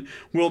Brooklyn,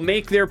 will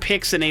make their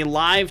picks in a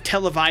live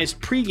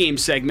televised pregame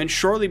segment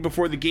shortly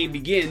before the game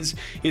begins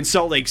in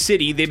Salt Lake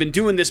City. They've been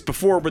doing this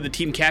before where the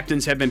team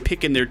captains have been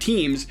picking their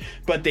teams,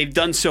 but they've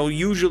done so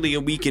usually a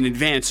week in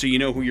advance so you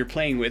know who you're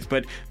playing with.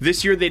 But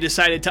this year they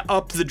decided to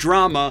up the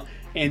drama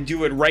and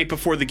do it right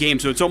before the game,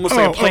 so it's almost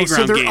like a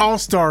playground so they're game.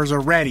 All-Stars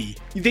already.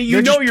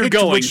 You know you're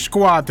going. Which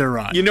squad they're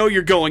on. You know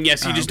you're going,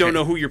 yes. You just okay. don't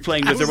know who you're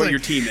playing with or what your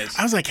team is.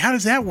 I was like, how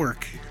does that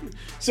work?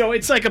 So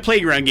it's like a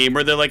playground game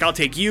where they're like, I'll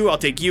take you,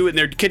 and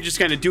they're just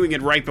kind of doing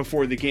it right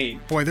before the game.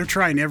 Boy, they're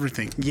trying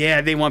everything. Yeah,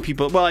 they want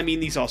people. Well, I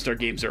mean, these All-Star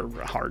games are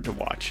hard to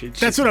watch.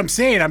 That's what I'm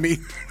saying. I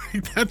mean,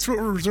 that's what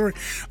we're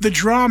resorting. The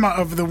drama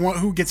of the one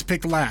who gets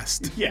picked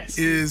last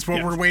is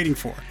what we're waiting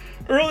for.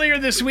 Earlier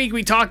this week,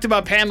 we talked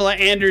about Pamela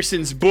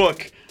Anderson's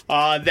book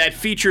that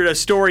featured a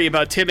story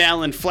about Tim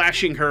Allen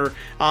flashing her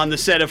on the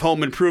set of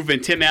Home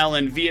Improvement. Tim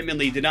Allen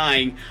vehemently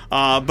denying,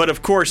 but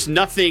of course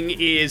nothing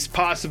is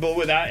possible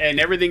without, and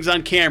everything's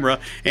on camera.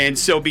 And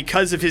so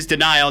because of his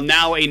denial,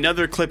 now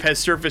another clip has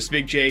surfaced,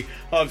 Big J,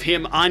 of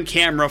him on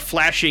camera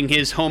flashing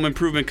his Home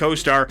Improvement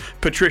co-star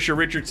Patricia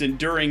Richardson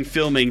during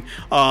filming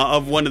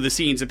of one of the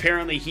scenes.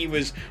 Apparently he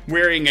was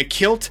wearing a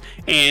kilt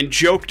and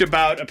joked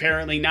about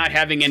apparently not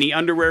having any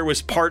underwear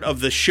was part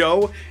of the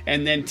show,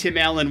 and then Tim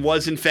Allen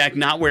was in fact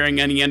not wearing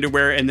any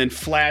underwear and then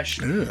flashed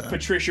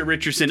Patricia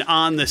Richardson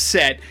on the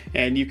set,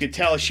 and you could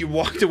tell she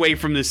walked away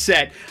from the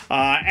set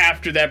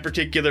after that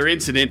particular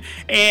incident.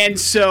 And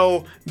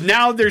so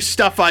now there's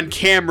stuff on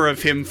camera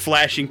of him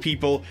flashing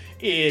people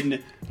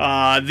in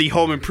the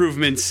Home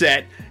Improvement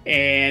set,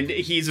 and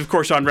he's of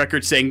course on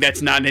record saying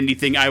that's not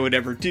anything I would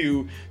ever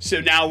do. So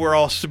now we're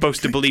all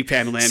supposed to believe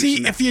Pamela Anderson.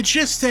 See, if you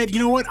just said, you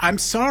know what, I'm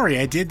sorry,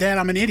 I did that,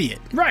 I'm an idiot.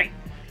 Right.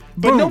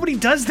 But nobody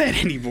does that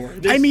anymore.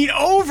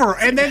 Over,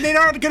 and then they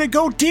aren't going to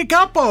go dig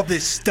up all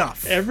this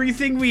stuff.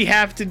 Everything we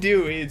have to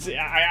do is,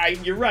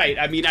 you're right.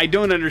 I mean, I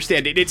don't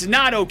understand it. It's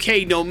not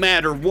okay no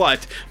matter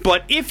what,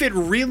 but if it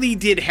really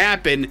did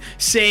happen,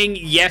 saying,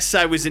 yes,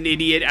 I was an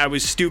idiot, I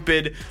was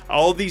stupid,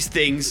 all these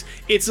things,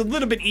 it's a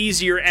little bit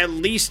easier at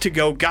least to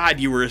go, God,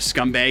 you were a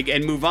scumbag,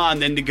 and move on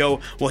than to go,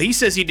 well, he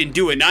says he didn't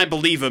do it, and I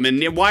believe him,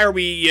 and why are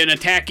we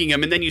attacking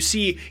him? And then you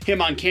see him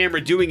on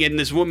camera doing it, and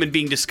this woman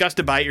being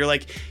disgusted by it, you're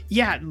like,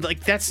 yeah,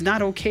 like, that's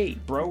not okay,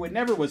 bro. It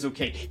never was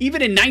okay.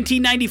 Even in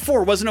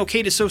 1994, it wasn't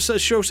okay to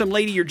show some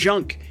lady your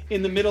junk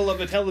in the middle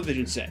of a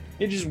television set.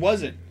 It just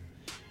wasn't.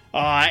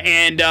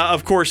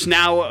 Of course,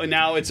 now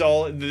it's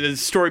all, the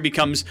story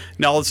becomes,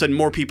 now all of a sudden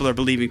more people are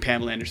believing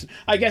Pamela Anderson.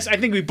 I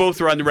think we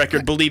both were on the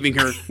record believing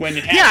her when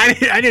it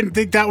happened. Yeah, I didn't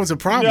think that was a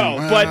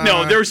problem.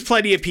 No, there's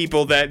plenty of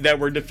people that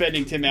were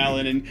defending Tim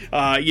Allen and,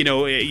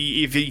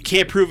 if you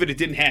can't prove it, it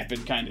didn't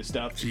happen kind of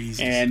stuff.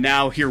 Jesus. And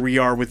now here we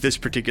are with this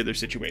particular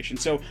situation.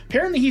 So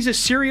apparently he's a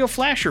serial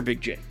flasher, Big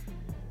J.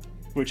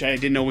 Which I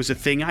didn't know was a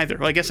thing either.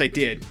 Well, I guess I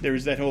did. There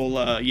was that whole,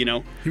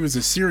 He was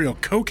a serial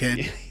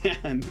cokehead.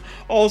 And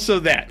also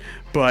that.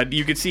 But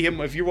you can see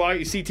him, if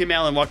you see Tim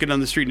Allen walking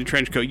down the street in a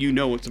trench coat, you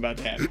know what's about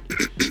to happen.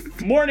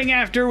 Morning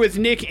After with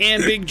Nick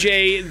and Big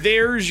J.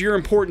 There's your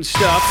important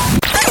stuff.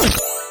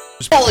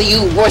 All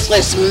you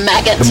worthless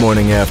maggots. The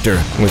Morning After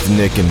with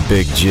Nick and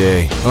Big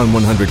J on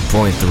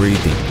 100.3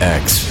 The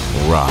X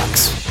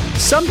Rocks.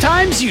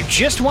 Sometimes you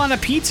just want a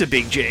pizza,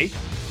 Big J.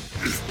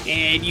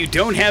 And you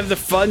don't have the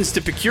funds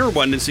to procure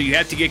one, and so you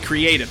have to get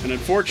creative. And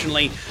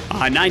unfortunately,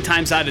 9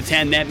 times out of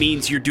 10, that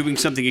means you're doing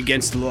something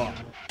against the law.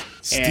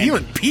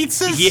 Stealing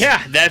pizzas?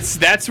 Yeah,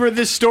 that's where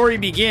this story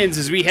begins,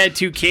 as we head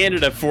to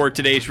Canada for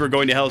today's We're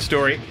Going to Hell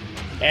story.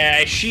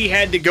 She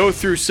had to go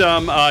through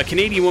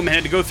Canadian woman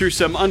had to go through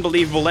some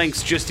unbelievable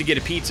lengths just to get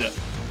a pizza.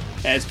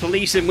 As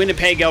police in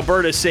Winnipeg,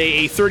 Alberta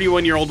say a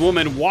 31-year-old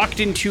woman walked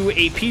into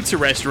a pizza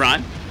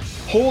restaurant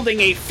holding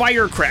a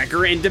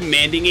firecracker and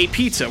demanding a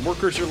pizza.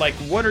 Workers are like,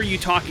 what are you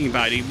talking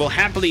about? He will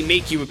happily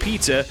make you a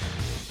pizza.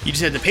 You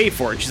just had to pay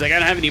for it. She's like, I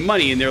don't have any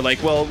money. And they're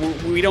like, well,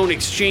 we don't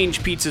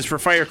exchange pizzas for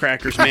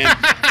firecrackers, man.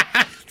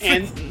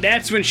 And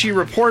that's when she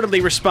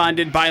reportedly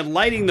responded by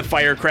lighting the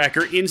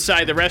firecracker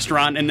inside the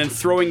restaurant and then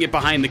throwing it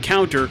behind the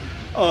counter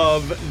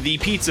of the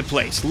pizza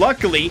place.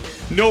 Luckily,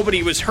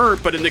 nobody was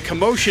hurt, but in the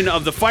commotion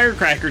of the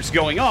firecrackers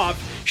going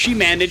off, she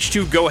managed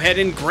to go ahead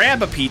and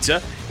grab a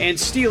pizza and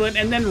steal it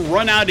and then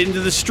run out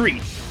into the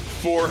street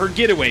for her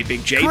getaway,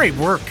 Big J. Great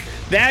work.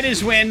 That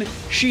is when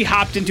she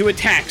hopped into a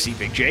taxi,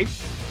 Big J.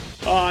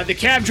 The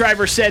cab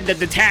driver said that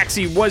the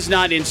taxi was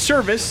not in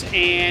service,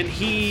 and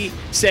he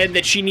said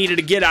that she needed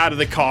to get out of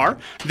the car.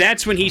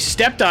 That's when he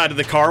stepped out of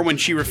the car when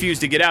she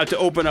refused to get out to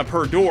open up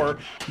her door.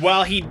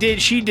 While he did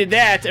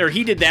that,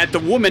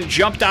 the woman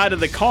jumped out of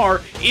the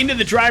car into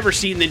the driver's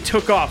seat and then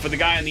took off with the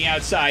guy on the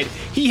outside.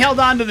 He held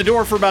onto the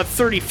door for about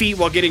 30 feet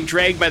while getting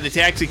dragged by the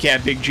taxi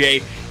cab, Big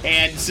J,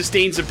 and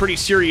sustained some pretty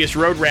serious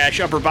road rash,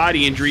 upper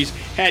body injuries,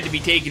 had to be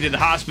taken to the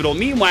hospital.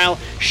 Meanwhile,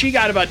 she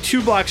got about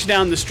 2 blocks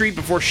down the street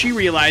before she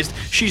realized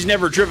she's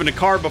never driven a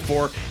car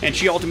before, and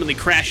she ultimately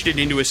crashed it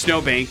into a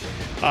snowbank.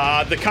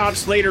 The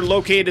cops later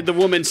located the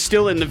woman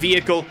still in the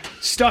vehicle,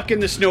 stuck in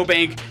the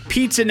snowbank,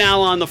 pizza now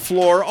on the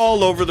floor,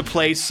 all over the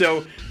place.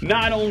 So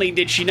not only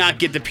did she not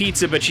get the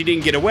pizza, but she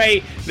didn't get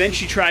away. Then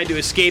she tried to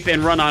escape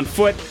and run on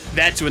foot.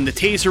 That's when the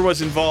taser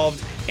was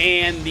involved,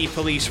 and the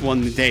police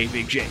won the day,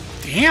 Big J.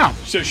 Damn.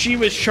 So she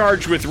was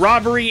charged with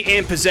robbery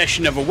and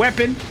possession of a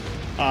weapon.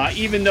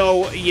 Even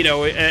though,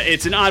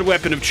 it's an odd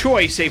weapon of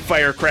choice, a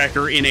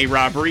firecracker in a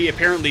robbery.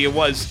 Apparently it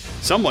was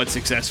somewhat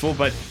successful,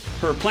 but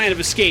her plan of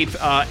escape,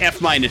 F-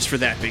 for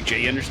that, Big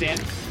J. You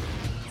understand?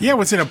 Yeah,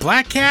 was it a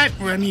black cat?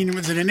 I mean,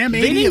 was it an M80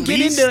 They didn't at get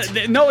least?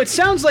 into... No, it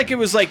sounds like it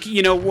was like,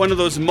 one of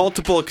those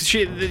multiple...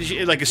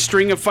 like a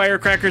string of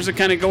firecrackers that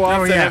kind of go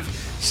off have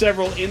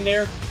several in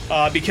there.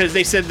 Because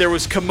they said there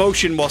was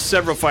commotion while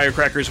several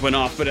firecrackers went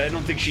off, but I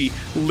don't think she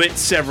lit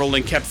several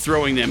and kept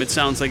throwing them. It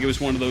sounds like it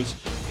was one of those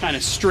kind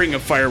of string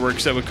of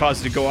fireworks that would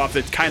cause it to go off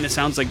that kind of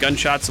sounds like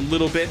gunshots a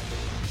little bit.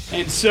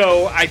 And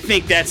so I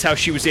think that's how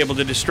she was able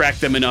to distract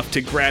them enough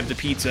to grab the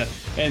pizza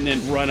and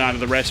then run out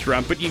of the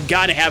restaurant. But you've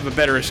got to have a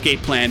better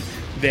escape plan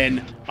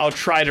than I'll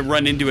try to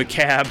run into a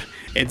cab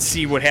and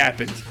see what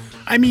happens.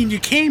 I mean, you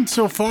came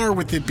so far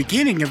with the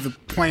beginning of the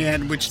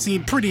plan, which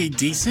seemed pretty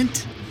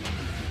decent.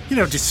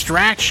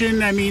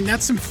 Distraction. I mean,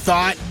 that's some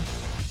thought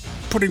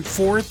putting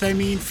forth. I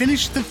mean,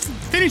 finish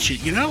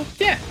it,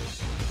 Yeah.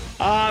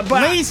 But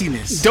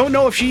laziness. Don't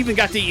know if she even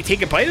got to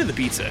take a bite of the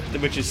pizza,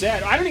 which is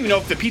sad. I don't even know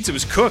if the pizza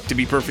was cooked, to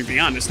be perfectly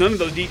honest. None of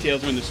those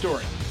details are in the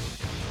story.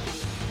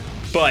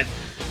 But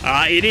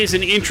it is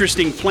an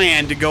interesting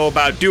plan to go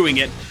about doing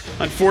it.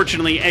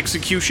 Unfortunately,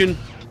 execution,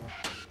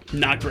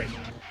 not great.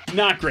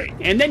 Not great.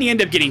 And then you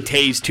end up getting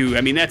tased, too.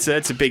 I mean, that's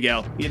a big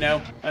L,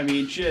 I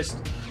mean, just...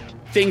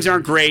 Things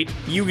aren't great.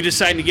 You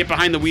decide to get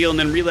behind the wheel and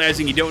then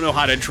realizing you don't know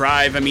how to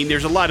drive. I mean,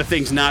 there's a lot of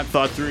things not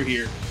thought through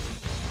here.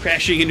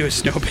 Crashing into a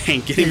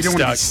snowbank, getting you don't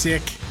stuck. want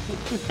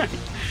to be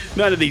sick.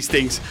 None of these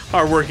things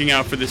are working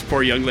out for this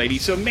poor young lady.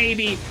 So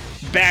maybe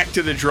back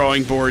to the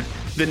drawing board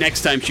the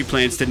next time she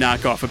plans to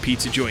knock off a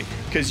pizza joint.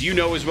 Because you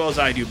know as well as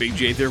I do, Big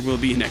J, there will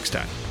be a next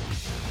time.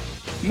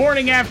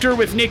 Morning After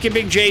with Nick and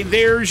Big J.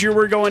 There's your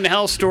We're Going to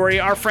Hell story.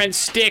 Our friend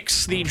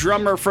Styx, the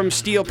drummer from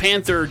Steel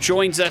Panther,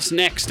 joins us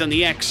next on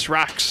the X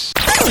Rocks.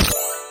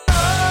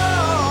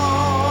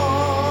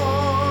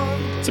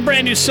 It's a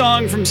brand new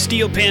song from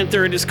Steel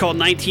Panther. It is called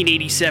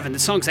 1987. The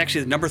song's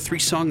actually the number 3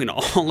 song in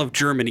all of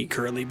Germany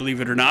currently,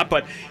 believe it or not.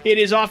 But it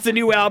is off the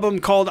new album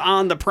called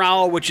On the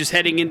Prowl, which is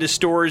heading into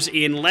stores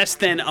in less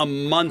than a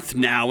month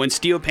now. And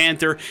Steel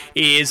Panther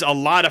is a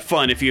lot of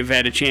fun if you've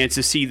had a chance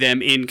to see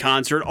them in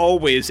concert.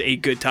 Always a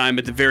good time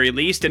at the very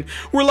least. And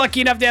we're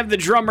lucky enough to have the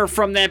drummer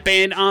from that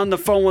band on the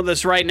phone with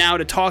us right now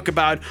to talk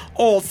about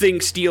all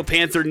things Steel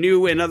Panther,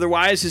 new and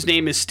otherwise. His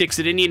name is Styx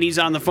Adinian, and he's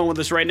on the phone with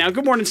us right now.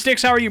 Good morning,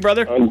 Styx. How are you,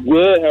 brother? I'm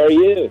good. How are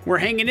you? We're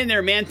hanging in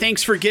there, man.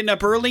 Thanks for getting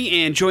up early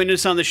and joining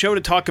us on the show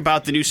to talk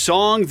about the new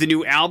song, the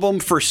new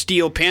album for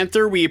Steel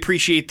Panther. We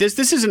appreciate this.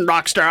 This isn't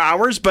Rockstar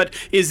Hours, but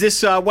is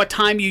this what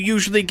time you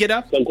usually get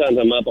up? Sometimes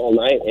I'm up all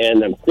night,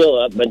 and I'm still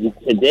up, but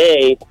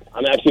today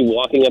I'm actually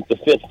walking up the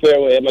 5th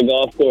fairway at my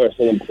golf course,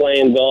 and I'm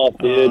playing golf,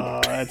 dude. Oh,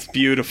 that's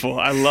beautiful.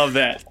 I love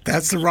that.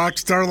 That's the rock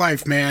star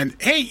life, man.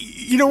 Hey,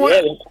 you know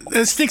what?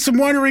 Styx, I'm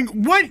wondering,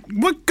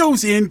 what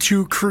goes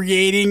into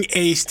creating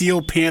a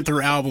Steel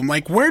Panther album?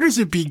 Like, where does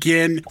it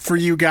begin for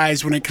you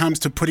guys when it comes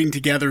to putting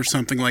together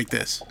something like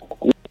this?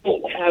 We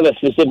don't have a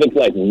specific,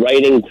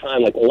 writing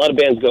time. Like, a lot of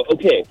bands go,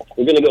 okay,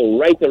 we're going to go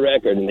write the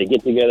record, and they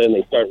get together and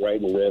they start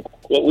writing riffs.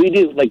 What we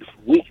do,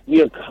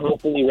 we are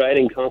constantly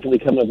writing, constantly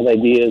coming up with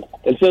ideas.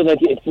 And so,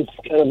 it's just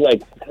kind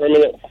of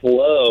permanent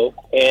flow,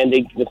 and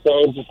the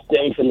songs just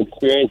stem from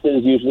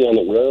experiences, usually on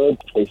the road.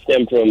 They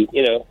stem from,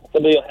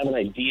 somebody will have an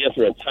idea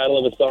for a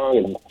title of a song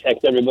and just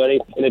text everybody.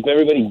 And if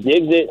everybody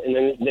digs it, and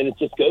then it's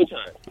just go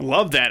time.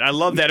 I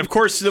love that. Of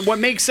course, what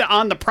makes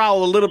On the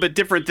Prowl a little bit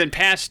different than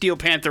past Steel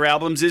Panther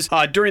albums is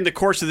during the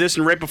course of this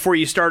and right before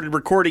you started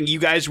recording, you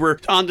guys were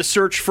on the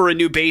search for a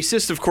new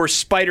bassist. Of course,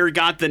 Spider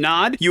got the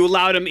nod. You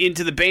allowed him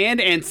into the band,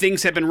 and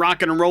things have been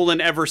rocking and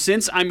rolling ever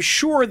since. I'm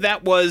sure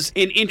that was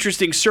an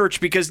interesting search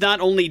because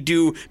not only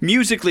do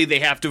musically they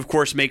have to, of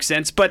course, make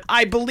sense, but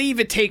I believe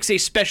it takes a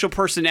special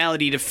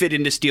personality to fit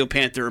into Steel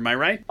Panther. Am I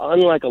right?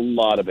 Unlike a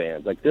lot of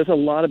bands, there's a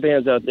lot of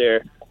bands out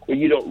there where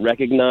you don't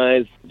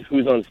recognize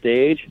who's on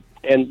stage,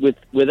 and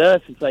with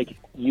us, it's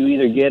you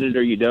either get it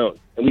or you don't.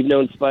 And we've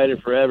known Spider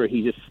forever.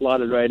 He just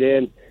slotted right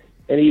in,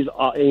 and he's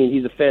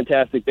a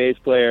fantastic bass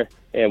player.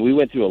 And we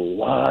went through a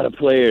lot of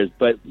players,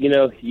 but you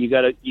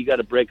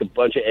gotta break a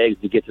bunch of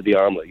eggs to get to the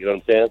omelet. You know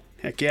what I'm saying?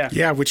 Heck yeah.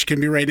 Yeah, which can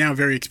be right now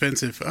very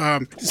expensive.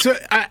 So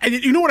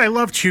you know what I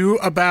love too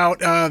about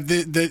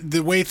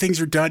the way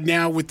things are done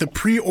now with the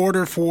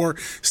pre-order for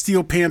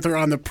Steel Panther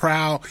on the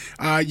Prowl.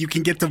 You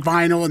can get the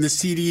vinyl and the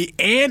CD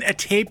and a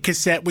tape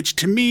cassette, which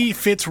to me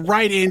fits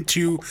right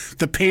into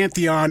the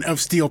pantheon of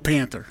Steel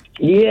Panther.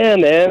 Yeah,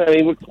 man. I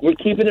mean, we're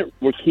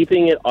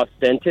keeping it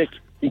authentic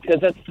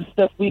because that's the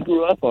stuff we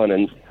grew up on,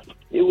 and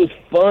it was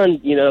fun.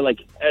 You know,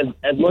 like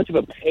as much of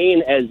a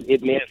pain as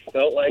it may have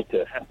felt like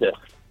to have to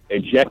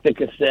eject the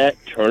cassette,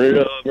 turn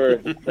it over,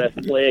 press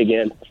play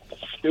again.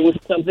 There was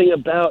something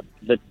about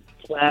the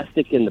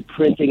plastic and the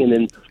printing, and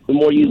then the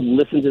more you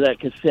listen to that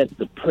cassette,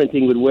 the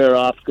printing would wear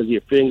off because of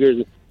your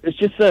fingers. It's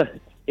just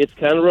it's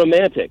kind of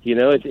romantic, you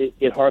know.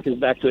 It harkens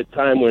back to a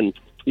time when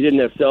you didn't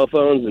have cell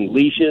phones and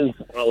leashes,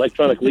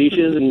 electronic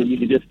leashes, and you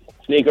could just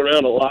sneak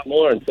around a lot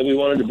more. And so we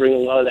wanted to bring a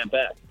lot of that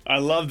back. I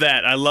love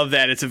that. I love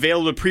that. It's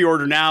available to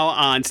pre-order now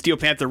on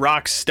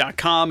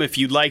SteelPantherRocks.com. If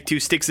you'd like to,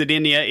 Styx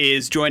Adenia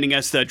is joining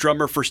us, the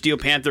drummer for Steel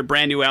Panther,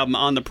 brand new album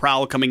On the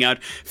Prowl coming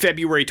out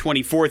February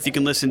 24th. You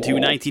can listen to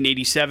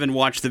 1987,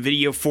 watch the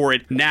video for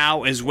it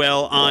now as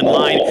well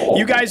online.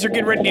 You guys are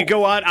getting ready to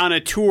go out on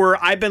a tour.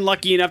 I've been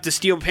lucky enough to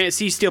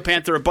see Steel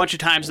Panther a bunch of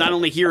times, not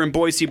only here in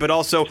Boise, but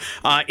also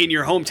in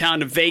your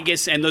hometown of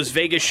Vegas, and those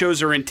Vegas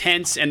shows are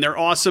intense and they're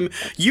awesome.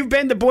 You've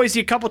been to Boise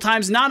a couple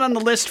times, not on the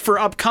list for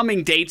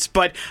upcoming dates,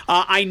 but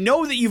I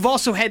know that you've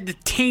also had to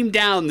tame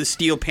down the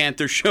Steel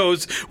Panther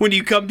shows when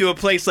you come to a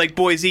place like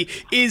Boise.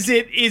 Is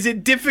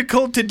it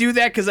difficult to do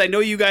that? Because I know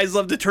you guys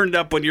love to turn it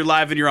up when you're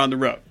live and you're on the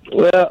road.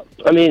 Well,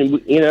 I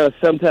mean, you know,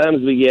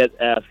 sometimes we get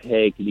asked,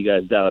 hey, can you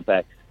guys dial it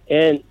back?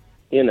 And,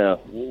 you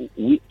know,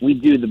 we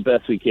do the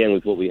best we can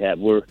with what we have.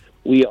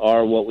 We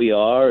are what we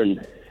are,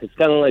 and it's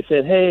kind of like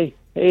saying,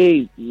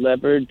 hey,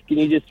 Leopard, can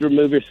you just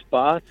remove your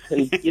spots?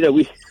 And, you know,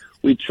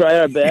 we try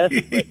our best,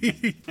 but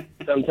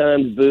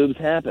sometimes boobs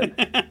happen.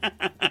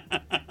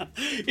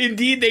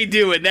 Indeed they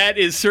do, and that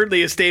is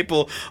certainly a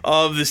staple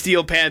of the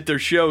Steel Panther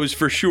shows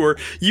for sure.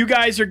 You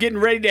guys are getting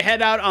ready to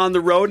head out on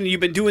the road, and you've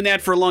been doing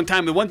that for a long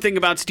time. The one thing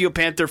about Steel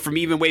Panther from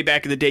even way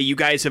back in the day, you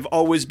guys have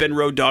always been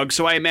road dogs,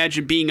 so I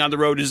imagine being on the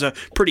road is a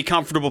pretty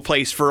comfortable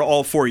place for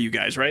all four of you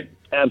guys, right?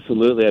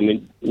 Absolutely. I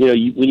mean, you know,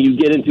 when you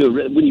get into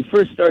when you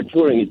first start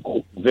touring,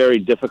 it's very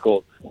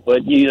difficult.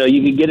 But, you know,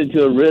 you can get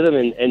into a rhythm,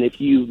 and if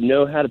you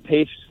know how to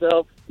pace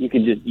yourself, you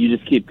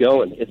just keep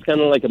going. It's kind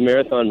of like a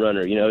marathon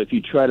runner. You know, if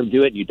you try to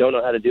do it and you don't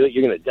know how to do it,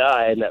 you're going to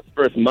die. And that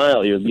first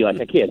mile, you'll be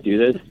like, I can't do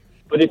this.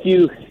 But if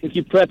you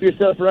prep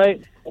yourself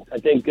right, I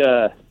think,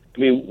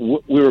 we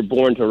were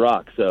born to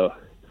rock, so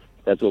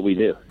that's what we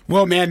do.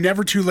 Well, man,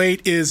 Never Too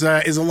Late is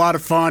a lot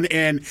of fun,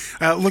 and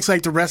it looks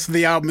like the rest of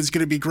the album is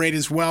going to be great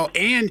as well.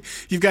 And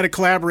you've got a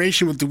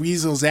collaboration with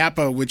Dweezil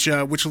Zappa, which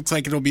looks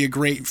like it'll be a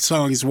great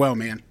song as well,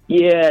 man.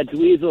 Yeah,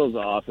 Dweezil's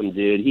awesome,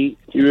 dude. He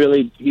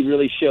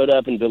really showed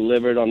up and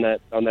delivered on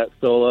that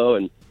solo,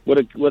 and what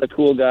a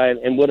cool guy,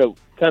 and what a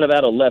kind of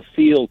out of left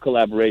field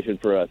collaboration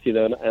for us, you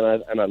know.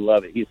 And I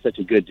love it. He's such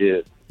a good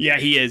dude. Yeah,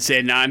 he is,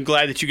 and I'm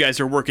glad that you guys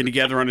are working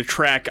together on a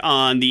track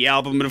on the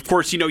album. And of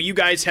course, you know, you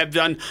guys have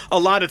done a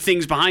lot of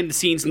things behind the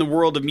scenes in the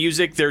world of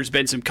music. There's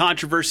been some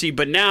controversy,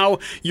 but now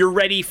you're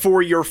ready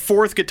for your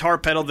fourth guitar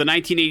pedal, the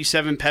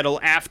 1987 pedal,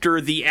 after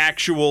the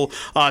actual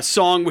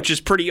song, which is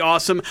pretty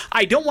awesome.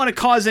 I don't want to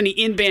cause any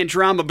in-band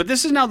drama, but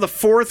this is now the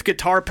fourth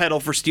guitar pedal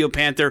for Steel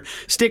Panther.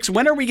 Styx,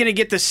 when are we going to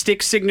get the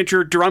Styx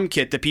signature drum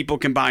kit that people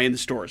can buy in the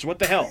stores? What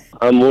the hell?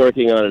 I'm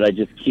working on it. I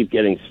just keep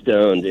getting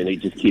stoned, and it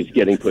just keeps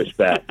getting pushed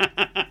back.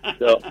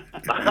 So,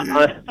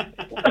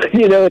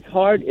 you know, it's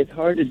hard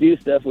to do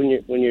stuff when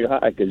you're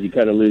high because you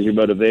kind of lose your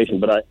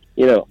motivation. But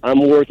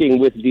I'm working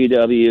with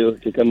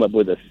DW to come up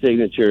with a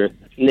signature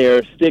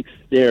Styx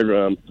snare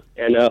drum,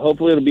 and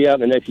hopefully it'll be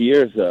out in the next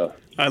year or so.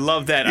 I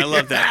love that.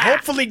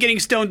 Hopefully getting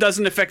stoned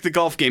doesn't affect the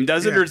golf game,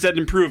 does it, or does that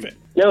improve it?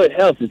 No, it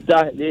helps.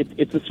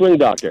 It's a swing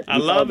doctor. I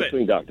love it.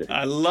 Swing doctor.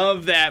 I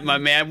love that, my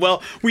man.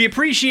 Well, we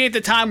appreciate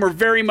the time. We're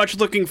very much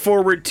looking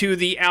forward to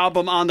the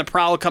album On the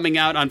Prowl coming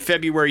out on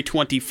February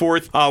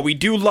 24th. We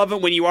do love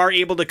it when you are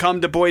able to come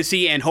to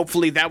Boise, and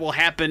hopefully that will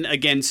happen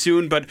again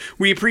soon. But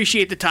we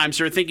appreciate the time,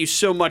 sir. Thank you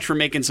so much for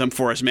making some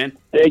for us, man.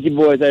 Thank you,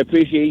 boys. I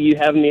appreciate you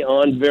having me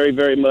on very,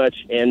 very much,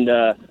 and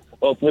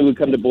hopefully we'll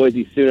come to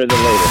Boise sooner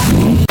than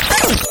later.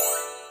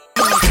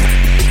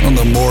 On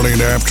the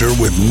morning after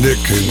with Nick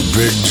and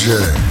Big J.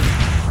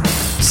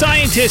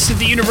 Scientists at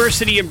the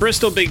University of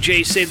Bristol, Big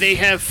J, say they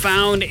have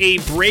found a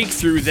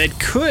breakthrough that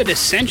could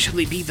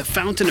essentially be the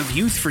fountain of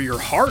youth for your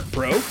heart,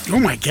 bro. Oh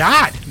my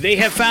God. They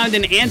have found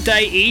an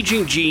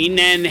anti-aging gene,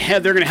 and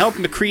they're going to help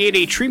them to create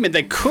a treatment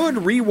that could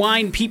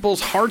rewind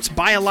people's heart's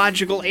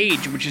biological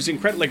age, which is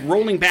incredible, like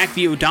rolling back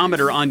the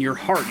odometer on your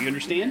heart. You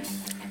understand?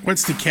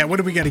 What's the cat? What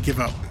do we got to give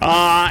up?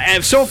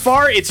 And so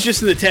far, it's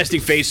just in the testing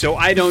phase, so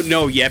I don't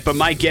know yet, but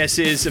my guess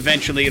is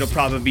eventually it'll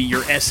probably be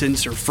your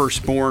Essence or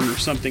Firstborn or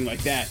something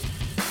like that.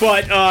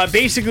 But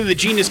basically, the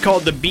gene is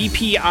called the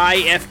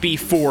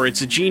BPIFB4.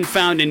 It's a gene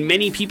found in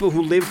many people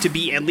who live to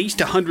be at least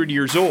 100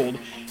 years old.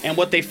 And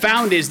what they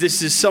found is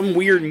this is some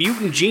weird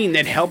mutant gene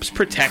that helps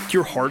protect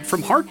your heart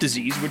from heart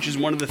disease, which is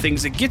one of the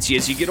things that gets you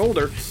as you get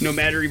older, no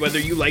matter whether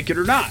you like it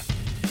or not.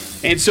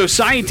 And so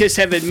scientists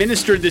have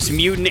administered this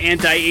mutant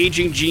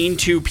anti-aging gene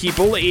to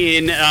people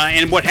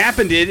and what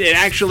happened is it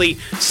actually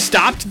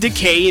stopped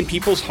decay in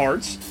people's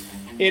hearts.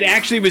 It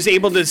actually was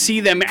able to see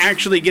them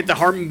actually get the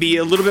heart and be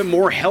a little bit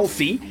more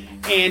healthy,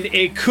 and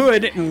it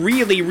could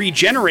really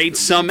regenerate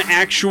some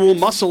actual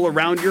muscle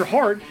around your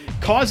heart,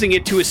 causing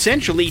it to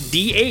essentially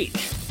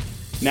de-age.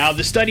 Now,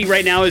 the study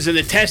right now is in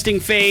the testing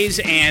phase,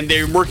 and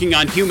they're working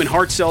on human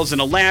heart cells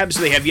in a lab,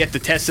 so they have yet to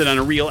test it on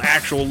a real,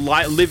 actual,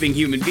 living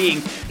human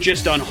being,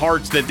 just on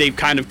hearts that they've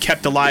kind of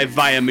kept alive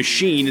via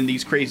machine in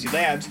these crazy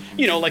labs,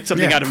 like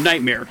something out of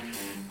Nightmare.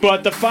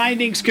 But the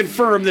findings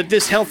confirm that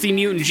this healthy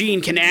mutant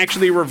gene can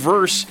actually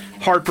reverse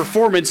heart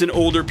performance in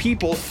older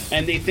people,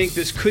 and they think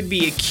this could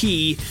be a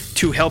key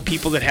to help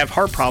people that have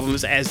heart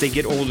problems as they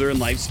get older in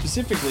life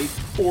specifically,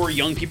 or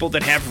young people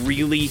that have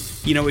really,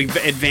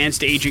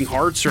 advanced aging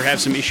hearts or have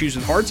some issues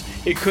with hearts.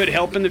 It could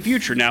help in the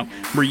future. Now,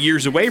 we're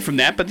years away from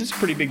that, but this is a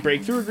pretty big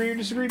breakthrough. Agree or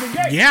disagree, Big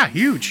J? Yeah,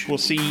 huge. We'll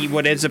see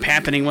what ends up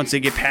happening once they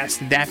get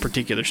past that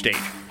particular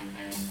stage.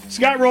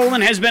 Scott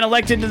Rowland has been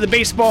elected to the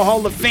Baseball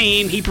Hall of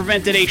Fame. He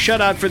prevented a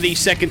shutout for the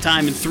second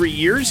time in 3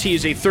 years. He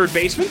is a third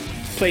baseman,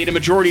 played a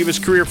majority of his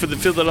career for the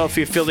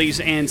Philadelphia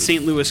Phillies and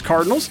St. Louis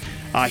Cardinals.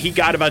 He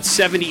got about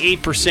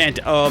 78%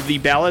 of the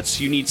ballots.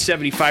 You need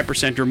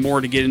 75% or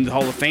more to get into the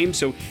Hall of Fame,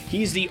 so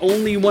he's the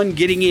only one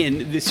getting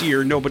in this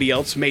year. Nobody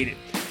else made it.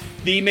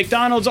 The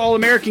McDonald's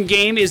All-American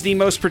Game is the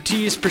most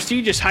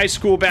prestigious high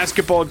school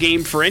basketball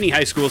game for any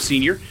high school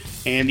senior,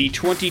 and the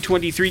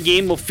 2023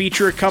 game will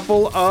feature a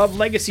couple of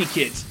legacy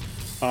kids.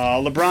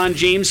 LeBron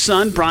James'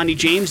 son, Bronny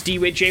James,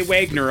 D.J.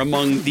 Wagner,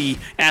 among the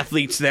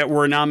athletes that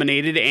were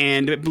nominated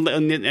and,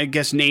 I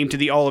guess, named to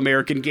the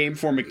All-American Game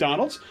for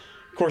McDonald's.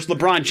 Of course,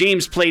 LeBron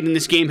James played in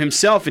this game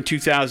himself in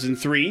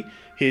 2003.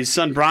 His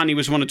son, Bronny,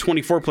 was one of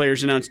 24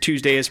 players announced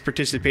Tuesday as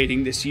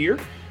participating this year.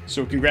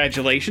 So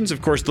congratulations.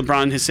 Of course,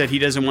 LeBron has said he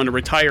doesn't want to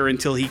retire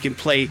until he can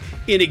play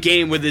in a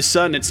game with his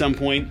son at some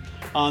point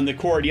on the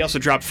court. He also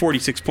dropped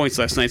 46 points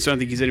last night, so I don't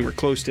think he's anywhere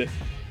close to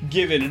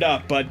giving it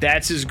up, but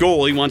that's his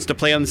goal. He wants to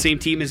play on the same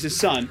team as his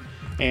son,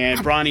 and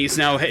Bronny is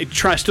now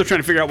still trying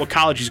to figure out what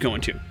college he's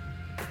going to.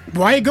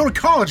 Why go to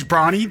college,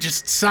 Bronny?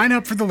 Just sign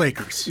up for the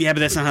Lakers. Yeah,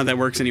 but that's not how that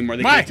works anymore.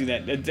 They Why? can't do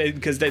that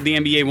because the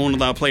NBA won't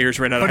allow players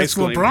right out of high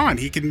school. But it's LeBron.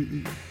 He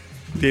can.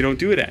 They don't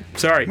do that.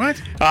 Sorry. What?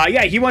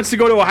 Yeah, he wants to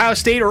go to Ohio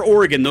State or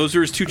Oregon. Those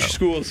are his two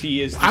schools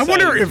he is. I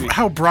wonder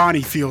how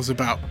Bronny feels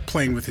about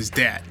playing with his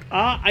dad.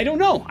 I don't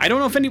know. I don't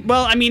know if any.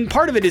 Well, I mean,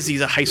 part of it is he's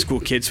a high school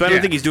kid, so I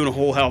don't think he's doing a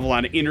whole hell of a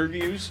lot of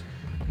interviews.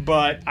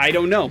 But I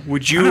don't know.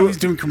 Would you? I know he's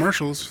doing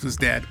commercials with his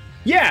dad.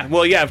 Yeah.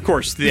 Well, yeah. Of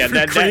course. Yeah.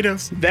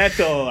 That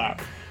they'll allow.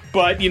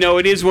 But,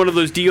 it is one of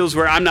those deals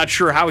where I'm not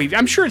sure how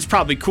I'm sure it's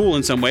probably cool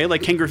in some way.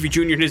 Like Ken Griffey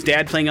Jr. and his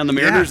dad playing on the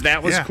Mariners.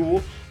 That was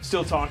cool.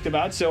 Still talked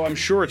about. So I'm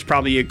sure it's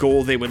probably a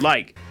goal they would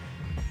like.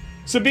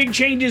 Some big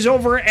changes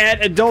over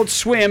at Adult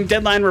Swim.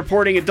 Deadline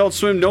reporting Adult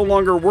Swim no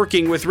longer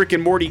working with Rick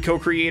and Morty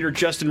co-creator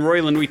Justin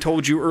Roiland. We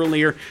told you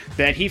earlier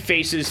that he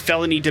faces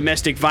felony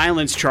domestic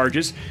violence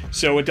charges.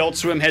 So Adult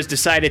Swim has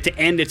decided to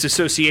end its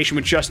association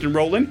with Justin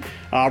Roiland.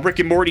 Rick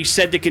and Morty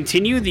said to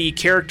continue. The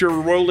character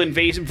Roiland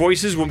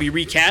voices will be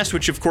recast,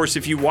 which, of course,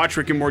 if you watch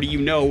Rick and Morty, you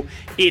know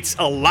it's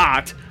a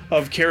lot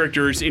of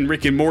characters in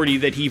Rick and Morty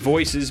that he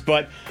voices,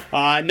 but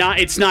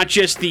it's not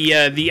just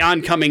the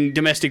oncoming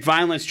domestic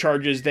violence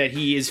charges that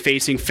he is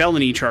facing,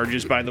 felony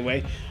charges, by the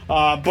way,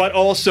 but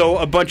also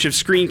a bunch of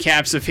screen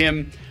caps of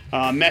him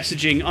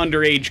messaging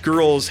underage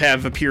girls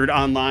have appeared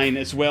online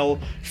as well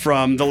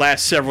from the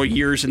last several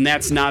years, and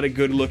that's not a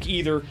good look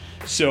either.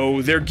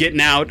 So they're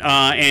getting out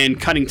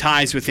and cutting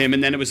ties with him,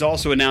 and then it was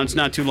also announced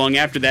not too long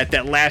after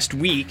that last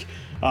week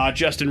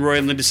Justin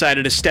Roiland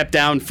decided to step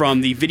down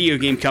from the video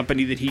game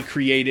company that he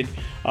created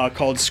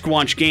called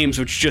Squanch Games,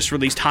 which just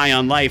released High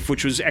on Life,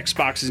 which was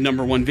Xbox's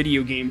 #1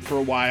 video game for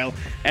a while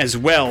as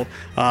well.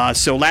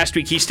 So last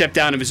week he stepped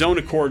down of his own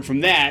accord from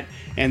that,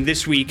 and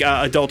this week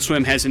Adult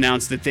Swim has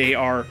announced that they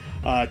are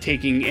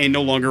taking and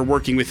no longer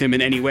working with him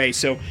in any way.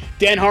 So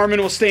Dan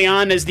Harmon will stay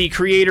on as the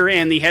creator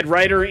and the head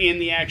writer in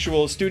the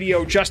actual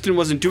studio. Justin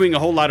wasn't doing a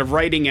whole lot of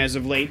writing as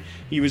of late.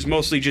 He was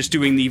mostly just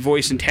doing the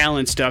voice and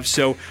talent stuff.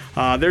 So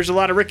there's a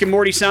lot of Rick and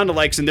Morty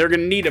sound-alikes, and they're going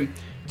to need him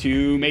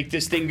to make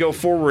this thing go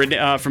forward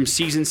from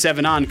season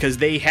 7 on, because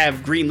they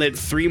have greenlit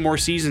 3 more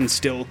seasons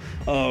still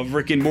of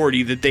Rick and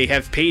Morty that they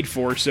have paid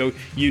for. So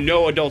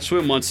Adult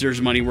Swim wants there's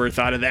money worth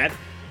out of that.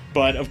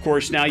 But of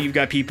course now you've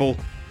got people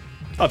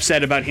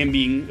upset about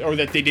him or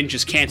that they didn't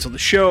just cancel the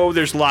show.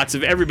 There's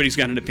everybody's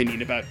got an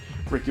opinion about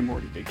Rick and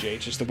Morty, Big J.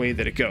 It's just the way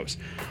that it goes.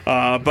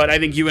 But I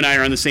think you and I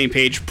are on the same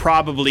page.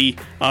 Probably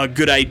a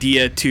good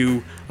idea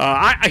to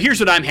Here's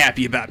what I'm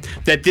happy about,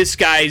 that this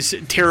guy's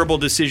terrible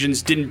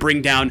decisions didn't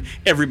bring down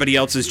everybody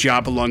else's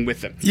job along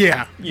with them.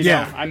 Yeah, You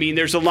know, I mean,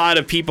 there's a lot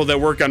of people that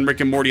work on Rick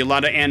and Morty, a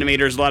lot of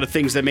animators, a lot of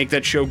things that make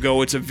that show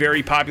go. It's a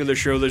very popular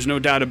show. There's no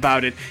doubt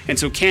about it. And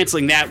so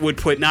canceling that would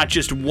put not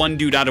just one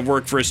dude out of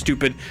work for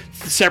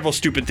several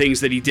stupid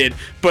things that he did,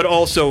 but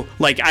also,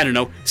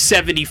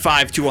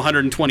 75 to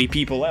 120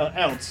 people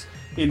else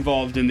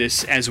involved in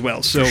this as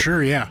well. So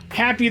sure, yeah.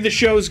 Happy the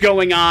show's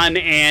going on,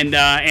 and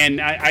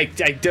I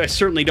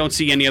certainly don't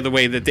see any other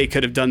way that they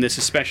could have done this,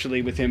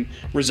 especially with him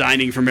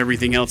resigning from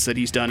everything else that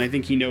he's done. I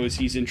think he knows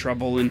he's in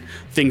trouble and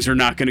things are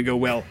not going to go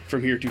well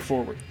from here to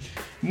forward.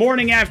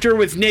 Morning After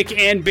with Nick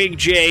and Big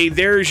J.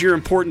 There's your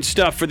important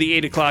stuff for the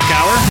 8 o'clock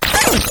hour.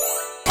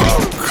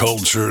 Pop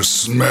Culture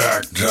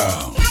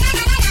Smackdown.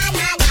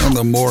 On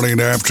the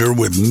Morning After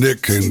with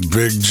Nick and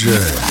Big J.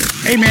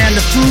 Hey man, the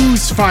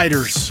Foos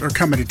Fighters are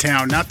coming to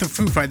town. Not the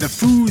Foo Fighters,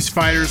 the Foos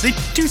Fighters. They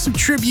do some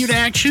tribute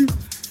action,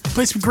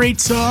 play some great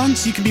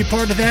songs. You can be a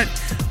part of that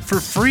for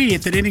free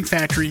at the Knitting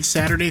Factory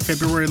Saturday,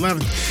 February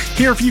 11th.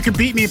 Here, if you can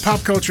beat me in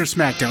Pop Culture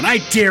Smackdown, I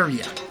dare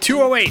you.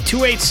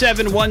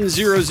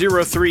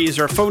 208-287-1003 is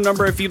our phone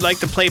number if you'd like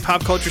to play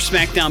Pop Culture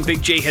Smackdown.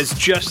 Big J has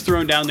just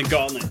thrown down the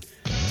gauntlet.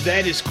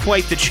 That is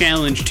quite the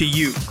challenge to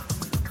you.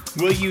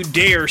 Will you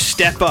dare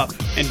step up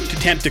and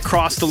attempt to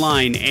cross the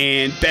line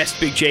and best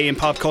Big J in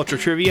pop culture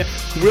trivia?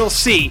 We'll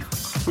see.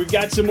 We've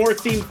got some more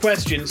themed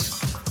questions.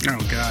 Oh,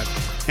 God.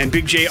 And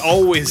Big J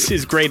always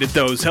is great at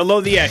those. Hello,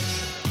 the X.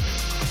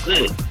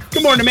 Hey,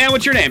 Good morning, man.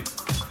 What's your name?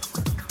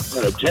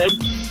 Ted.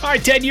 All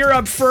right, Ted, you're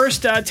up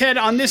first. Ted,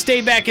 on this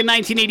day back in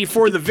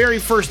 1984, the very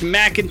first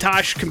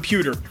Macintosh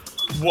computer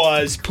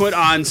was put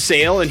on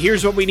sale. And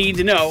here's what we need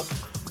to know.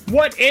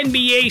 What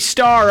NBA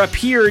star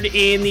appeared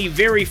in the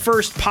very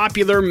first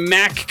popular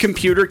Mac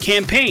computer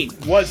campaign?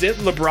 Was it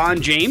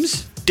LeBron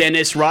James,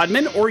 Dennis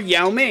Rodman, or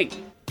Yao Ming?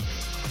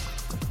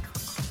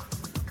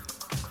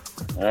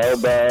 How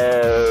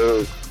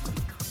about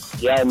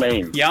Yao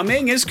Ming? Yao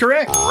Ming is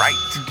correct. Right.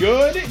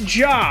 Good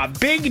job.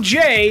 Big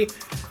J,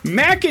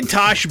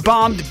 Macintosh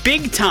bombed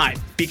big time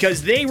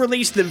because they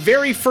released the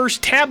very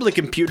first tablet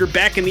computer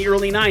back in the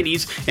early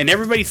 90s, and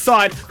everybody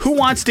thought, who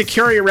wants to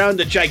carry around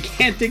a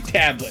gigantic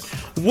tablet?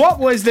 What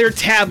was their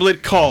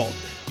tablet called?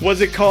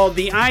 Was it called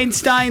the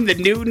Einstein, the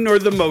Newton, or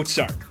the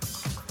Mozart?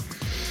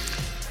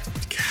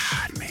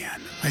 God, man.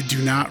 I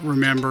do not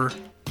remember.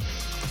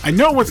 I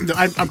know it wasn't.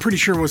 I'm pretty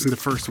sure it wasn't the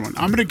first one.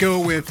 I'm going to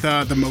go with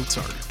the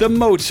Mozart. The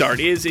Mozart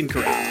is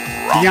incorrect.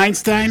 The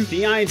Einstein?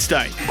 The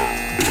Einstein.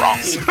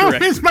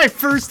 Incorrect. My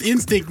first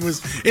instinct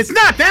was, it's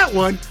not that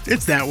one.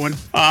 It's that one.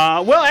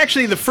 Well,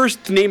 actually, the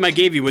first name I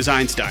gave you was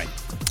Einstein.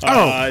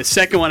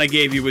 Second one I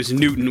gave you was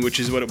Newton, which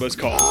is what it was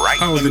called. Right.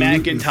 Oh, the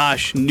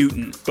Macintosh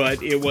Newton.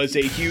 But it was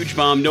a huge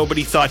bomb.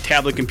 Nobody thought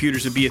tablet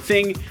computers would be a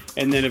thing.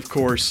 And then, of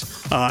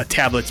course,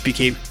 tablets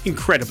became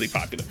incredibly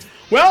popular.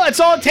 Well, that's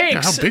all it takes.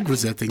 Yeah, how big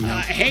was that thing now?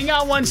 Hang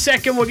on 1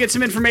 second. We'll get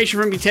some information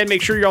from you, Ted.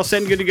 Make sure you're all set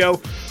and good to go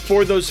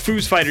for those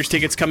Foos Fighters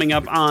tickets coming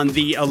up on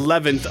the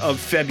 11th of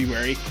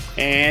February.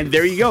 And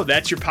there you go.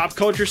 That's your Pop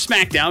Culture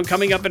Smackdown.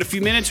 Coming up in a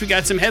few minutes, we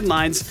got some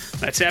headlines.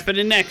 That's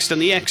happening next on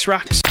the X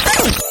Rocks.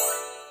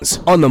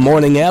 On the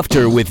Morning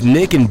After with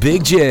Nick and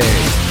Big J.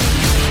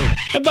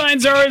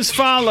 Headlines are as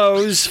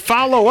follows.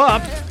 Follow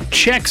up,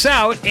 checks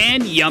out,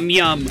 and yum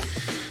yum.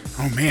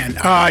 Oh, man.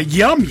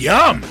 Yum,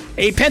 yum.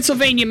 A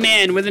Pennsylvania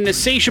man with an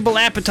insatiable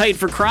appetite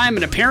for crime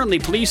and apparently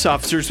police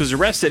officers was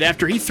arrested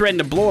after he threatened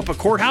to blow up a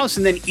courthouse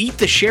and then eat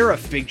the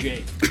sheriff, Big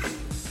J.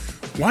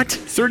 What?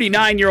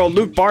 39-year-old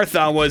Luke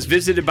Bartha was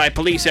visited by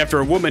police after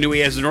a woman who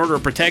he has an order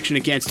of protection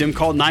against him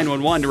called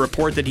 911 to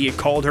report that he had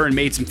called her and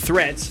made some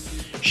threats.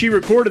 She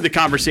recorded the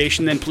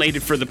conversation, then played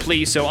it for the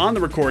police. So on the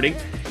recording,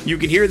 you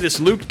can hear this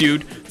Luke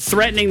dude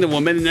threatening the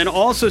woman and then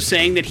also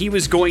saying that he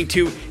was going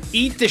to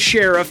eat the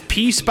sheriff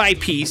piece by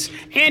piece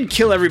and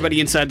kill everybody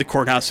inside the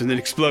courthouse in an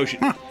explosion.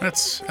 Huh,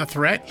 that's a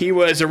threat. He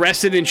was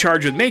arrested and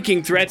charged with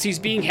making threats. He's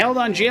being held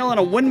on jail on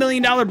a $1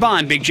 million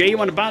bond. Big J, you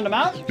want to bond him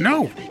out?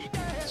 No.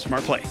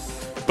 Smart play.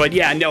 But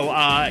yeah, no,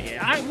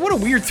 what a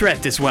weird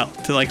threat as well,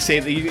 to say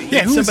that you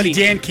eat somebody. Is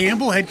he, Dan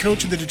Campbell, head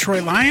coach of the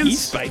Detroit Lions?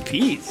 Piece by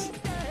piece.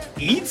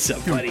 Eat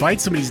somebody. Bite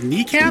somebody's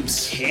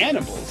kneecaps?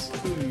 Cannibals.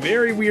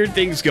 Very weird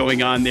things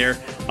going on there.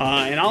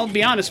 And I'll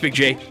be honest, Big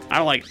J, I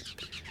don't like it.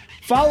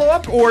 Follow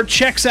up or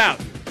checks out?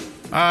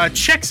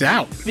 Checks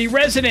out. The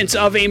residents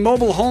of a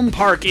mobile home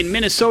park in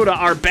Minnesota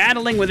are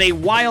battling with a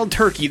wild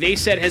turkey they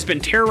said has been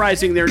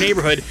terrorizing their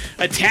neighborhood,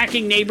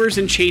 attacking neighbors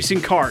and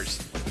chasing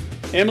cars.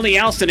 Emily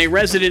Alston, a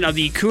resident of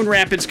the Coon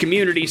Rapids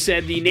community,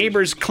 said the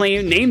neighbors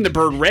named the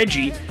bird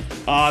Reggie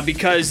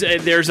because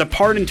there's a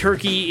part in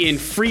turkey in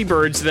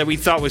Freebirds that we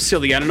thought was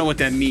silly. I don't know what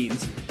that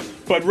means.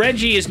 But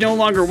Reggie is no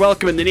longer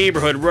welcome in the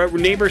neighborhood.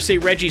 Neighbors say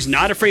Reggie's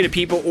not afraid of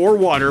people or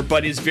water,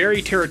 but is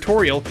very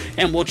territorial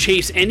and will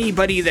chase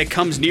anybody that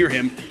comes near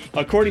him.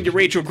 According to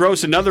Rachel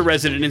Gross, another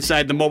resident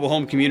inside the mobile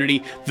home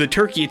community, the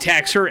turkey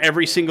attacks her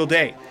every single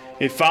day.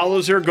 It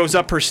follows her, goes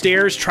up her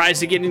stairs, tries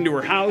to get into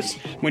her house.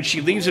 When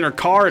she leaves in her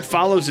car, it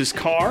follows his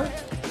car.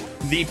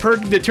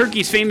 The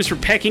turkey's famous for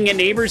pecking at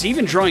neighbors,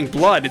 even drawing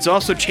blood. It's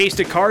also chased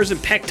at cars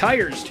and pecked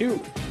tires, too.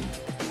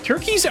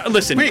 Turkeys are...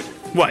 Listen. Wait.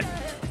 What?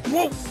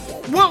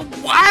 Well,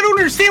 I don't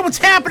understand what's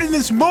happening in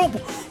this mobile.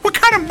 What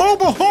kind of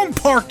mobile home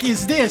park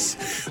is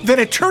this that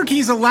a turkey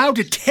is allowed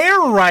to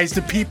terrorize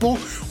the people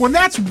when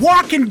that's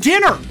walking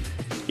dinner?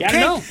 Yeah, I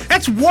don't know.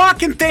 That's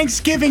walking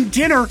Thanksgiving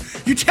dinner.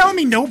 You telling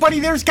me nobody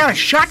there's got a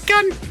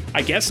shotgun?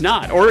 I guess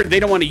not. Or they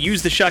don't want to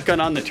use the shotgun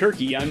on the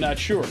turkey. I'm not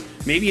sure.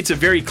 Maybe it's a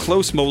very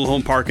close mobile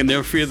home park and they're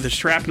afraid the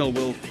shrapnel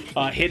will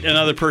hit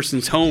another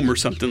person's home or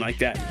something like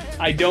that.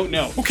 I don't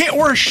know. Okay,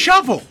 or a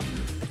shovel.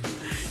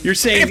 You're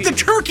saying... If the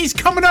turkey's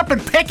coming up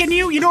and pecking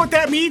you, you know what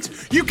that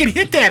means? You can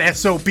hit that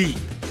SOB.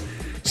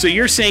 So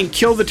you're saying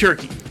kill the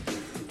turkey?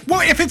 Well,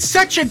 if it's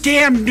such a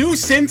damn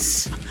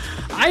nuisance...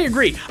 I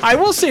agree. I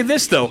will say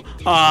this, though.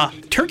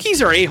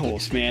 Turkeys are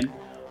a-holes, man.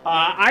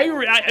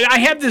 I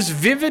have this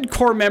vivid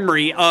core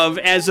memory of,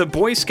 as a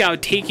Boy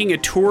Scout, taking a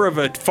tour of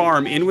a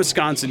farm in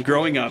Wisconsin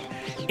growing up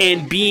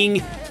and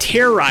being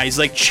terrorized,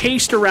 like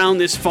chased around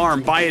this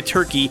farm by a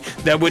turkey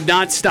that would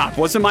not stop.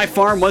 Wasn't my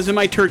farm, wasn't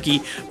my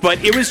turkey,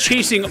 but it was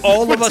chasing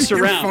all of us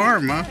around.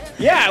 Farm, huh?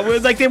 Yeah, it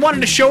was like they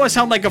wanted to show us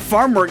how like a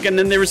farm worked, and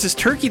then there was this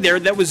turkey there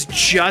that was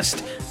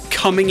just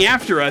coming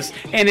after us,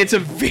 and it's a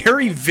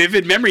very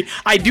vivid memory.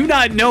 I do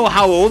not know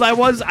how old I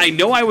was. I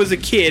know I was a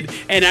kid,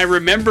 and I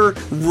remember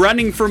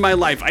running for my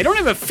life. I don't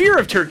have a fear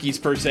of turkeys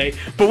per se,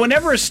 but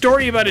whenever a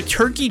story about a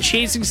turkey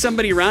chasing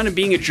somebody around and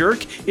being a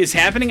jerk is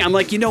happening, I'm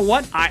like, you know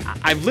what?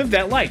 I've lived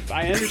that life.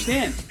 I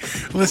understand.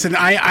 Listen,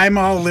 I'm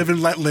all live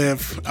and let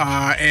live,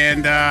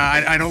 and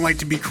I don't like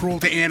to be cruel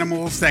to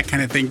animals, that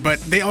kind of thing,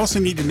 but they also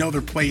need to know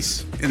their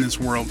place in this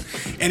world,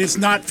 and it's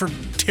not for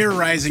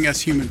terrorizing us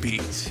human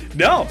beings.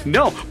 No.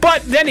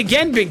 But then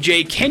again, Big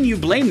J, can you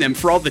blame them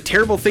for all the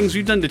terrible things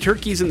we've done to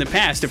turkeys in the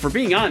past? If we're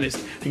being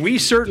honest, we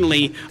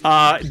certainly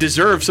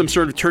deserve some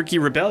sort of turkey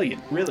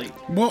rebellion, really.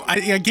 Well,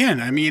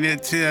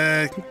 it's...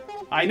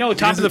 I know,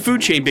 top of the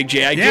food chain, Big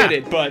J, I get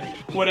it, but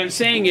what I'm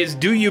saying is,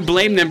 do you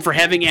blame them for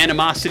having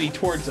animosity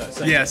towards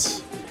us?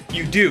 Yes.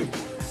 You do.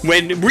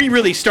 When we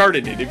really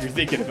started it, if you're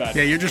thinking about it.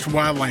 Yeah, you're just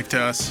wildlife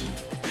to us.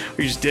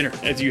 Or just dinner,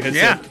 as you had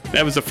said.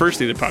 That was the first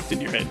thing that popped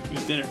into your head,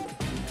 was dinner.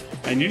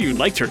 I knew you would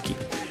like turkey.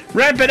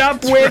 Wrap it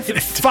up with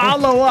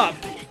follow-up.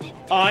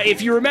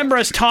 If you remember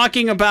us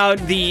talking about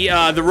the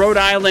Rhode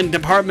Island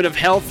Department of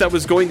Health that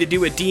was going to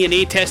do a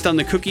DNA test on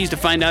the cookies to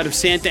find out if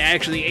Santa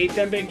actually ate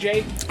them, Big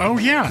J? Oh,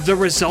 yeah. The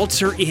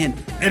results are in.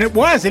 And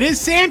it is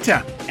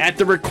Santa. At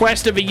the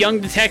request of a young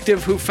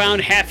detective who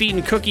found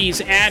half-eaten cookies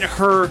at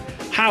her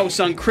house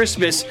on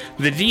Christmas,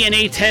 the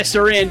DNA tests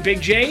are in, Big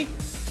J.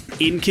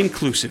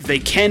 Inconclusive. They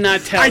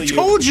cannot tell you. I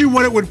told you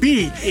what it would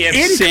be.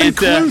 If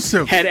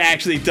Santa had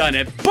actually done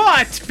it.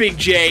 But, Big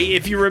J,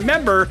 if you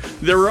remember,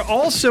 there were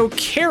also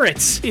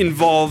carrots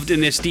involved in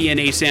this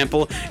DNA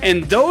sample,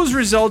 and those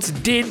results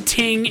did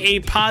ting a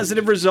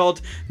positive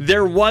result.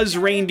 There was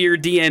reindeer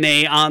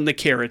DNA on the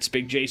carrots,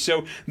 Big J.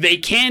 So they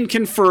can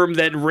confirm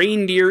that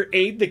reindeer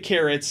ate the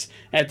carrots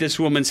at this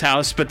woman's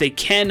house, but they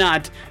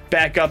cannot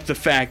back up the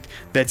fact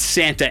that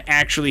Santa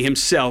actually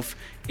himself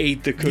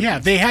ate the cookies. Yeah,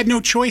 they had no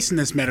choice in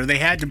this matter. They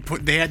had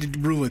to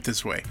rule it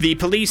this way. The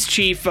police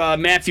chief,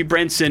 Matthew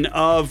Brenson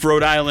of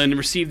Rhode Island,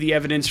 received the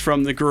evidence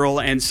from the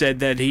girl and said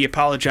that he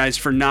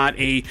apologized for not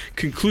a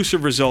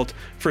conclusive result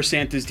for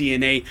Santa's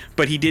DNA,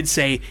 but he did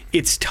say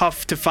it's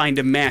tough to find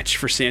a match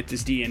for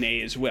Santa's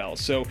DNA as well.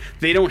 So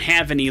they don't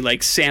have any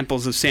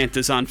samples of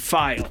Santa's on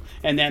file,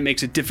 and that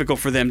makes it difficult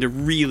for them to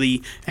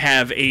really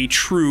have a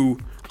true,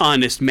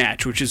 honest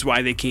match, which is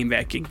why they came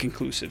back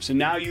inconclusive. So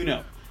now you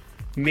know.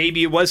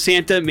 Maybe it was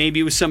Santa,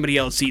 maybe it was somebody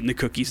else eating the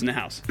cookies in the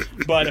house.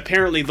 But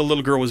apparently the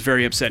little girl was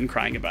very upset and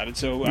crying about it,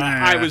 so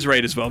I was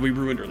right as well. We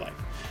ruined her life.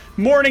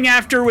 Morning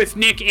After with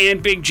Nick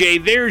and Big J.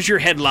 There's your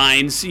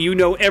headlines. You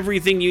know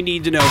everything you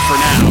need to know for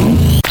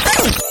now.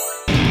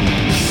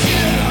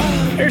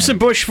 There's some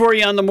Bush for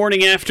you on the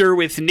Morning After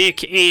with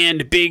Nick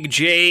and Big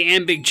J.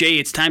 And Big J,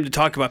 it's time to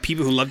talk about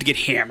people who love to get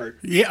hammered.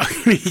 Yeah,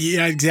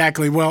 yeah,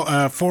 exactly. Well,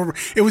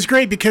 it was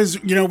great because,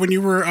 when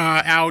you were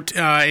out,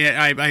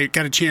 I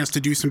got a chance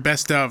to do some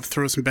best of,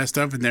 throw some best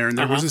of in there. And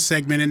there was a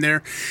segment in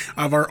there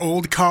of our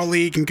old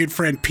colleague and good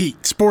friend,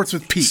 Pete. Sports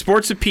with Pete.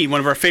 Sports with Pete,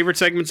 one of our favorite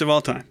segments of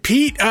all time.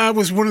 Pete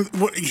was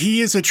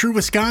he is a true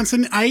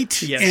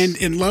Wisconsinite.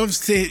 Yes. and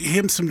loves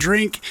him some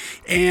drink.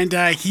 And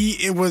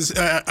he was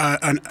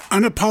an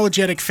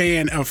unapologetic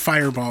fan of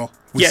Fireball.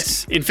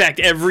 Yes. In fact,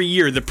 every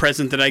year the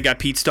present that I got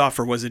Pete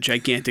Stauffer was a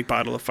gigantic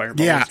bottle of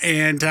Fireball. Yeah,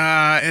 and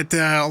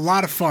a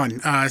lot of fun,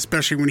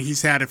 especially when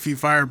he's had a few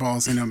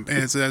Fireballs in him,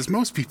 as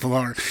most people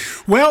are.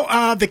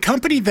 Well, the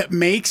company that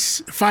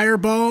makes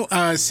Fireball,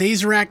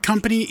 Sazerac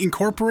Company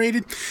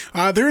Incorporated,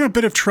 they're in a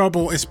bit of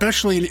trouble,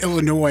 especially in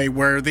Illinois,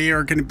 where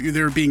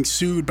they're being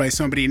sued by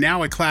somebody.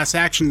 Now a class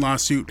action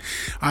lawsuit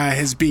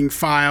is being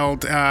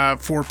filed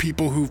for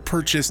people who've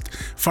purchased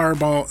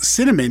Fireball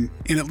Cinnamon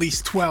in at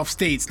least 12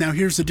 states. Now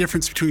here's the difference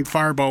difference between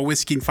Fireball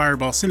whiskey and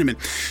Fireball cinnamon.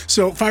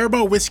 So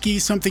Fireball whiskey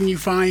is something you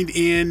find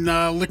in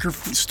liquor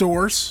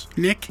stores,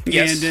 Nick,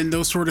 Yes. and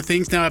those sort of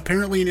things. Now,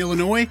 apparently in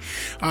Illinois,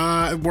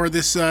 where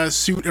this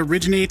suit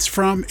originates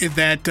from, is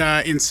that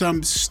in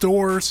some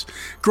stores,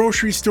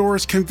 grocery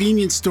stores,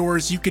 convenience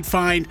stores, you could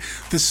find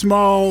the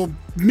small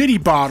mini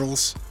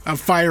bottles of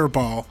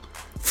Fireball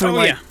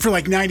for for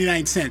like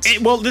 99 cents.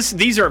 Well,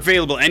 these are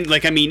available, and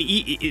like I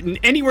mean,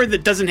 anywhere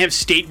that doesn't have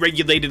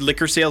state-regulated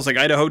liquor sales, like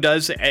Idaho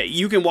does,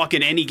 you can walk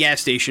in any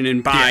gas station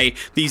and buy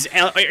these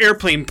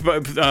airplane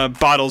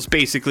bottles,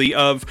 basically,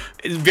 of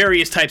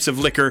various types of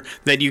liquor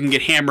that you can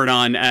get hammered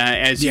on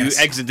as you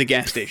exit the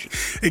gas station.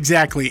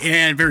 Exactly,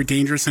 and very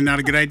dangerous and not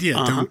a good idea.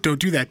 Don't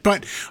do that.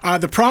 But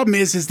the problem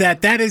is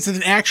that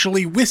isn't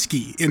actually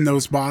whiskey in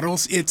those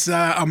bottles. It's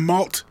a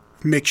malt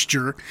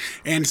mixture,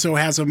 and so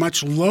has a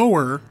much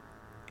lower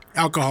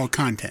alcohol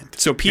content.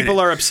 So people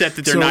are upset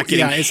that they're not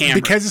getting hammered.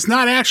 Because it's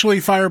not actually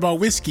Fireball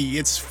whiskey,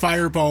 it's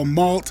Fireball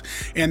malt,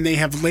 and they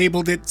have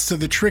labeled it, so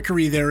the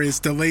trickery there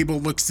is the label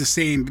looks the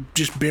same,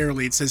 just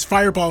barely. It says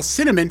Fireball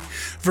cinnamon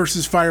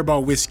versus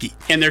Fireball whiskey.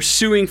 And they're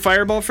suing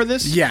Fireball for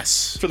this?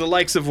 Yes. For the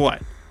likes of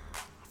what?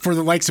 For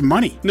the likes of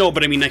money. No,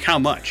 but I mean, like, how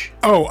much?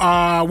 Oh,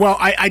 well,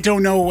 I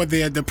don't know what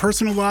the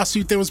personal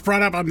lawsuit that was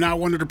brought up. I'm not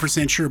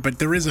 100% sure, but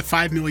there is a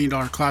 $5 million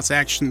class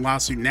action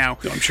lawsuit now.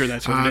 I'm sure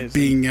that's what it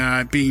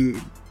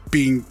is.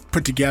 Being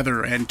put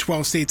together, and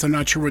 12 states. I'm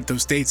not sure what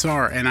those states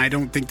are, and I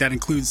don't think that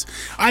includes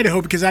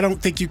Idaho, because I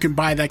don't think you can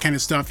buy that kind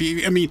of stuff.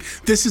 I mean,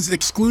 this is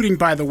excluding,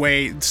 by the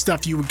way,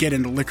 stuff you would get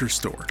in a liquor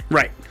store.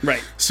 Right.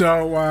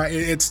 So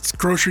it's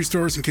grocery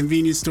stores and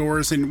convenience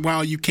stores, and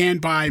while you can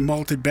buy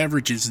malted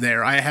beverages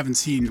there, I haven't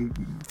seen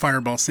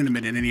Fireball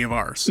cinnamon in any of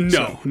ours.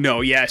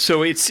 No, yeah.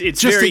 So it's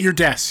just very at your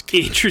desk.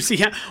 Interesting.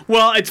 Yeah.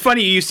 Well, it's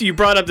funny you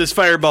brought up this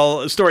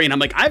Fireball story, and I'm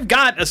like, I've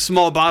got a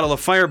small bottle of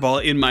Fireball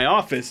in my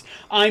office.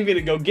 I'm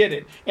gonna go get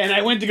it, and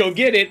I went to go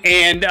get it,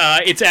 and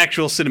it's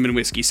actual cinnamon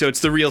whiskey, so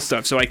it's the real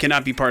stuff. So I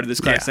cannot be part of this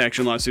class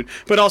action lawsuit.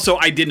 But also,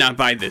 I did not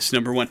buy this.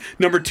 Number one.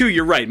 Number two,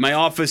 you're right. My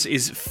office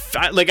is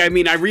I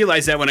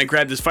realized that when I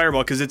grabbed this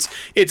Fireball, because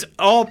it's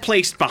all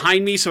placed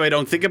behind me, so I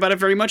don't think about it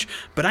very much.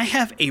 But I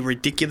have a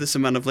ridiculous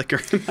amount of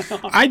liquor in my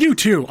office. I do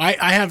too.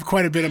 I have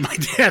quite a bit of my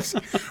desk,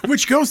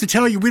 which goes to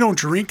tell you we don't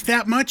drink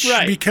that much,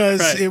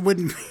 because it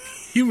wouldn't.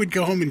 You would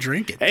go home and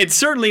drink it. It's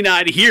certainly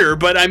not here,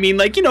 but I mean,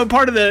 like,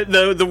 part of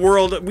the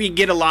world, we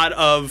get a lot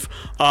of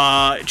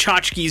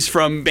tchotchkes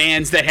from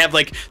bands that have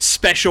like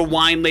special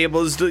wine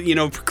labels,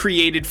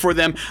 created for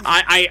them.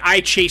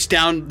 I chased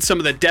down some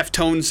of the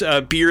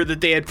Deftones beer that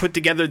they had put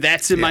together.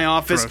 That's in my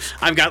office. Gross.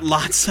 I've got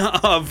lots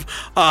of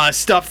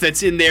stuff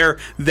that's in there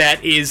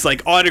that is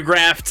like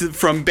autographed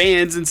from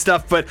bands and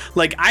stuff. But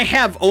like, I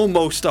have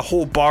almost a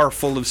whole bar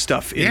full of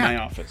stuff in my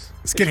office.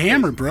 Let's get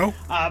hammered, bro.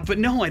 But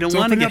no, I don't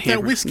want to get up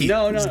hammered. That whiskey.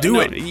 No, Let's do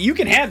it. You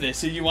can have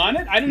this. You want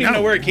it? I don't even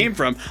know where it came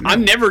from. No.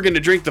 I'm never going to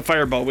drink the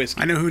Fireball whiskey.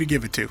 I know who to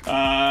give it to.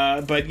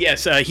 But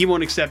yes, he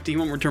won't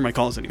return my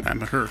calls anymore.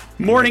 I'm a her.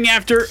 Morning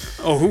after.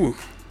 Oh, who?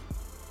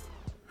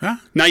 Huh?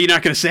 Now you're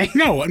not going to say?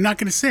 No, I'm not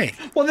going to say.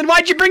 Well, then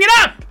why'd you bring it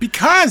up?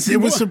 Because it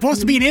was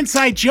supposed to be an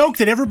inside joke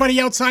that everybody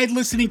outside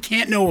listening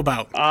can't know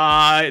about.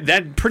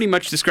 That pretty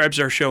much describes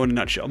our show in a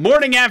nutshell.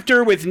 Morning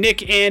after with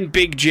Nick and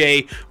Big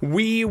J.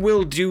 We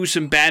will do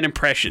some bad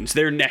impressions.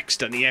 They're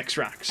next on the X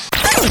Rocks.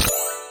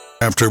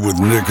 After with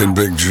Nick and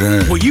Big J.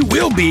 Well, you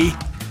will be.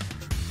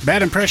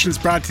 Bad impressions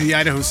brought to the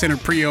Idaho Center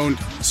pre-owned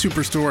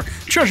superstore,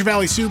 Treasure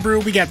Valley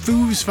Subaru. We got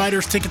Foos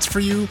Fighters tickets for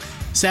you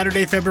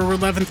Saturday, February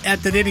 11th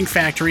at the Knitting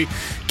Factory.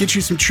 Get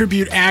you some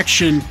tribute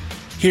action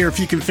here if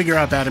you can figure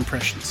out bad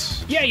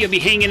impressions. Yeah, you'll be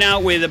hanging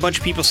out with a bunch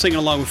of people singing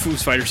along with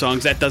Foos Fighter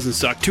songs. That doesn't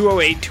suck.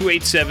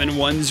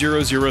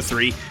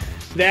 208-287-1003.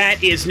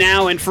 That is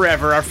now and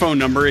forever our phone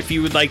number. If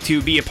you would like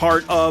to be a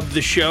part of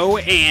the show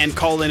and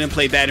call in and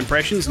play bad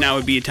impressions, now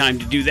would be a time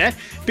to do that.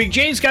 Big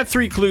J's got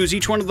 3 clues.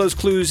 Each one of those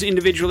clues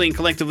individually and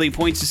collectively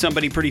points to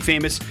somebody pretty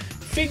famous.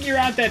 Figure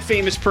out that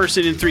famous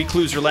person in 3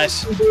 clues or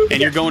less, and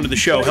you're going to the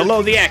show.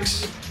 Hello, the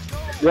X.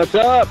 What's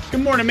up?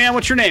 Good morning, man.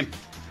 What's your name?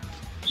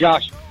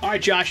 Josh. All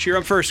right, Josh, you're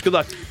up first. Good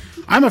luck.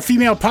 I'm a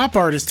female pop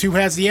artist who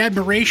has the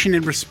admiration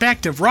and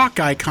respect of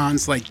rock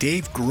icons like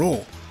Dave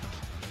Grohl.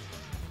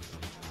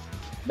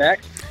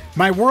 Next.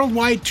 My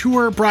worldwide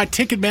tour brought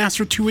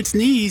Ticketmaster to its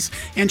knees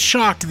and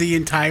shocked the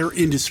entire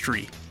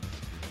industry.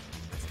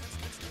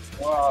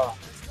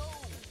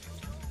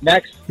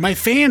 Next. My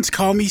fans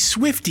call me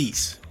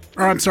Swifties.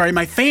 Or, I'm sorry,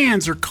 my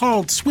fans are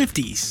called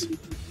Swifties.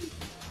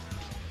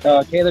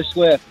 Taylor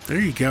Swift. There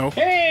you go.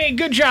 Hey,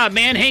 good job,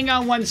 man. Hang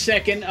on one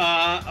second.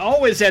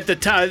 Always at the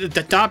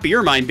top of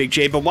your mind, Big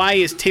J, but why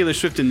is Taylor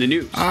Swift in the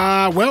news?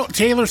 Well,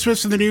 Taylor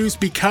Swift's in the news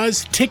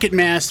because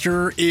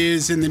Ticketmaster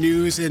is in the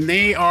news, and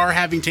they are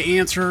having to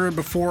answer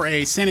before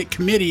a Senate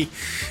committee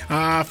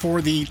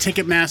for the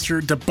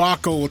Ticketmaster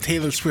debacle with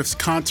Taylor Swift's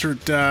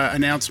concert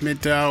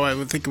announcement. I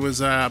would think it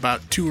was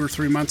about 2 or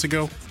 3 months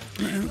ago.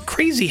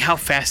 Crazy how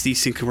fast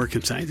these things can work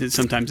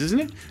sometimes, isn't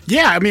it?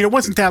 Yeah, I mean, it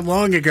wasn't that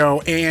long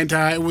ago, and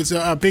it was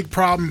a big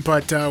problem.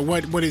 But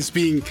what is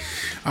being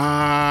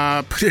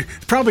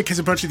probably because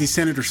a bunch of these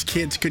senators'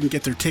 kids couldn't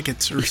get their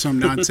tickets or some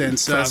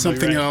nonsense,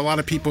 something right. a lot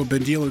of people have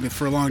been dealing with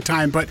for a long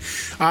time. But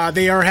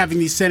they are having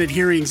these Senate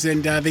hearings,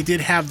 and they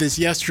did have this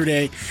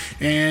yesterday,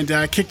 and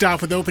kicked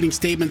off with opening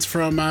statements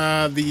from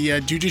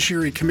the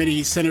Judiciary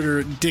Committee,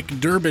 Senator Dick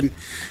Durbin.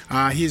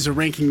 He is a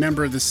ranking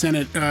member of the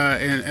Senate,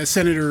 and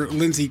Senator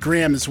Lindsey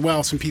Graham as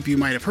well. Some people you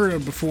might have heard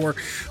of before,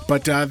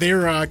 but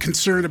they're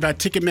concerned about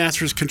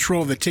Ticketmaster's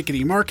control of the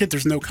ticketing market.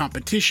 There's no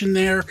competition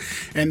there.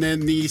 And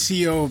then the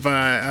CEO of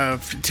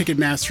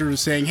Ticketmaster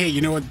was saying, hey,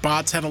 you know what?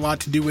 Bots had a lot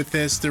to do with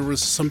this. There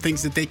was some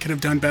things that they could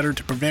have done better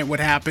to prevent what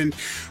happened.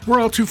 We're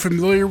all too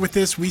familiar with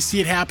this. We see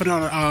it happen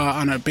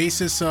on a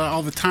basis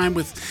all the time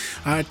with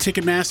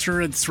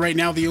Ticketmaster. It's right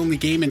now the only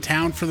game in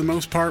town for the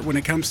most part when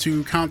it comes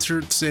to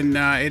concerts, and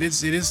it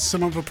is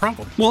some of a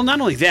problem. Well,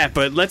 not only that,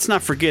 but let's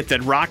not forget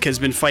that rock has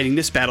been fighting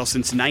this battle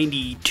since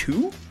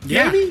 '92.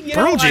 Yeah, maybe? You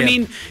know, I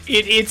mean,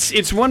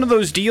 it's one of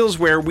those deals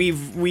where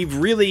we've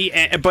really,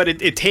 but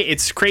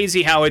it's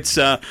crazy how it's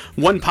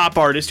one pop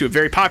artist, a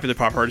very popular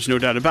pop artist, no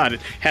doubt about it,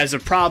 has a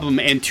problem,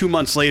 and 2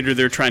 months later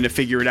they're trying to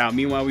figure it out.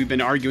 Meanwhile, we've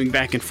been arguing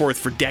back and forth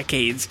for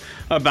decades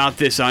about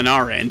this on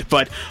our end,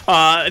 but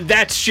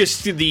that's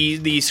just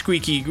the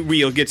squeaky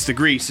wheel gets the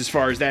grease as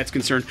far as that's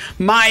concerned.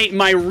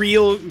 My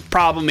real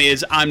problem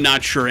is I'm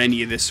not sure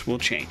any of this will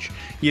change.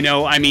 You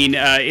know, I mean,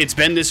 it's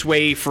been this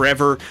way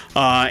forever,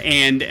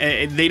 and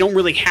they don't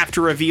really have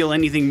to reveal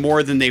anything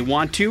more than they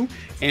want to.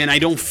 And I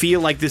don't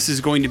feel like this is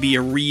going to be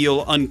a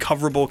real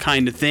uncoverable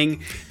kind of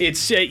thing.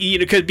 It's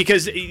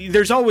because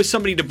there's always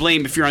somebody to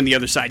blame if you're on the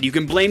other side. You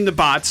can blame the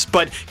bots,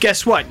 but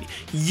guess what?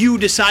 You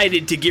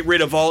decided to get rid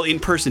of all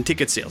in-person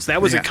ticket sales.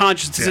 That was a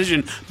conscious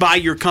decision by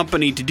your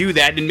company to do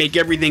that and make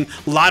everything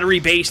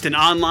lottery-based and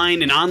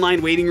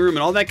online waiting room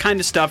and all that kind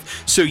of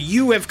stuff. So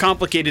you have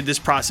complicated this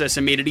process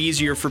and made it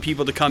easier for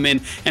people to come in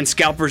and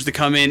scalpers to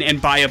come in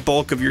and buy a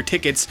bulk of your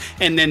tickets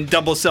and then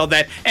double sell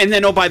that. And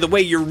then, oh, by the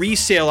way, your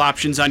resale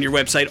options on your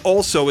website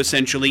also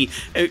essentially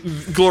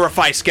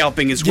glorify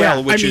scalping as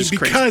well, which is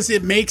crazy. Because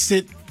it makes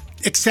it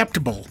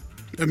acceptable.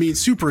 I mean,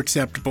 super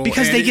acceptable.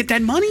 Because they get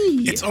that money.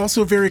 It's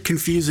also very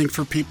confusing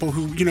for people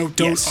who,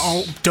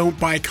 don't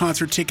buy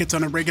concert tickets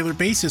on a regular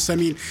basis. I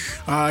mean,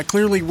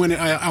 clearly when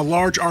a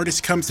large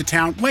artist comes to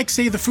town, like,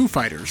 say, the Foo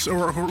Fighters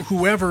or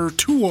whoever,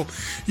 Tool,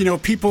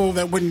 people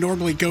that wouldn't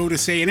normally go to,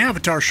 say, an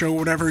Avatar show or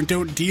whatever and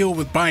don't deal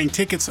with buying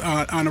tickets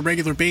on a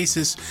regular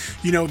basis,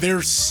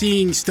 they're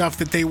seeing stuff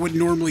that they wouldn't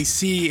normally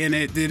see, and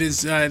it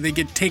is they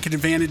get taken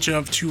advantage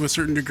of to a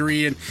certain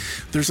degree, and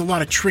there's a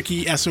lot of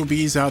tricky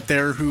SOBs out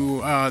there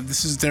who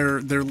this is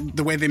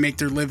the way they make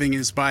their living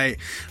is by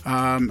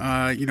kind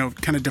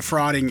of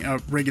defrauding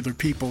regular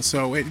people.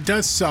 So it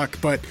does suck,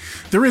 but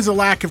there is a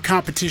lack of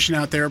competition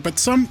out there. But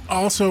some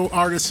also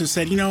artists have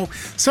said,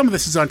 some of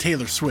this is on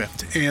Taylor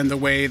Swift and the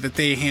way that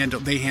they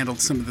handled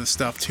some of this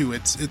stuff too.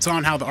 It's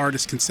on how the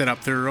artists can set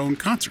up their own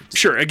concerts.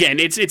 Sure. Again,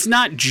 it's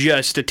not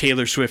just a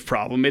Taylor Swift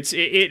problem.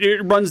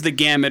 It runs the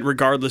gamut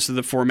regardless of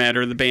the format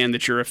or the band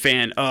that you're a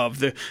fan of.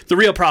 The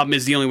real problem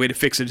is the only way to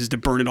fix it is to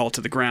burn it all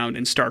to the ground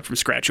and start from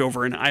scratch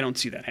over. And I don't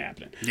see that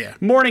happening. Yeah.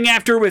 Morning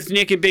After with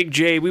Nick and Big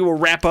J. We will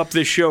wrap up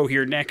this show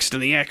here next on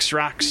the X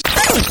Rocks.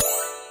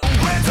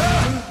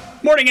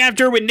 Morning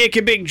After with Nick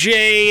and Big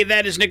J.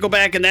 That is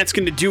Nickelback, and that's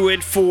going to do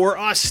it for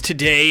us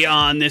today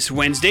on this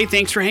Wednesday.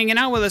 Thanks for hanging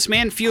out with us,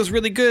 man. Feels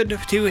really good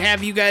to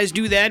have you guys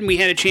do that, and we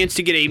had a chance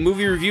to get a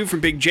movie review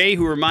from Big J,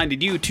 who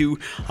reminded you to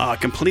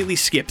completely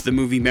skip the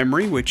movie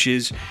Memory, which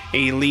is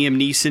a Liam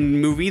Neeson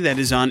movie that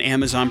is on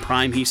Amazon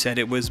Prime. He said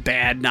it was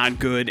bad, not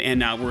good, and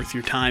not worth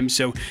your time,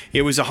 so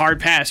it was a hard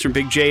pass from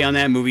Big J on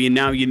that movie, and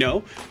now you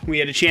know. We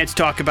had a chance to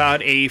talk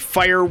about a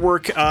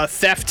firework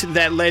theft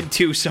that led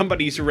to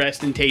somebody's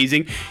arrest and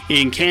tasing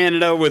in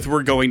Canada with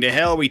We're Going to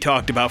Hell. We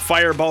talked about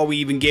Fireball. We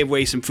even gave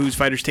away some Foo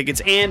Fighters tickets,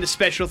 and a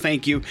special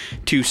thank you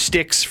to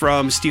Styx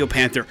from Steel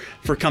Panther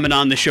for coming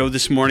on the show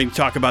this morning to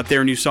talk about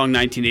their new song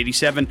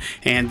 1987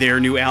 and their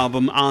new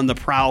album On the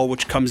Prowl,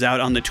 which comes out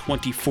on the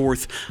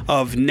 24th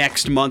of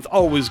next month.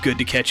 Always good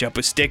to catch up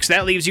with Styx.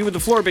 That leaves you with the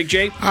floor, Big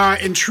J.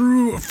 In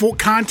true full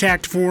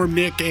contact form,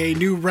 Nick, a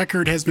new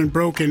record has been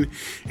broken.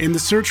 In the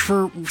search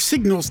for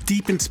signals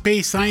deep in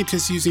space,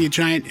 scientists using a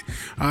giant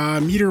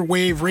meter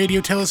wave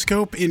radio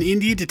telescope in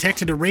India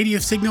detected a radio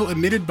signal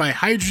emitted by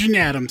hydrogen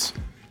atoms.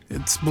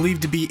 It's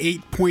believed to be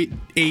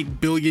 8.8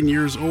 billion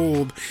years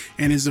old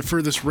and is the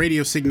furthest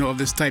radio signal of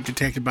this type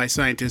detected by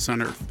scientists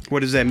on Earth.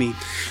 What does that mean?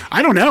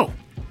 I don't know.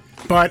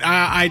 But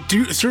I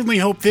do certainly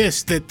hope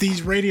that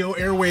these radio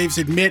airwaves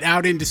emit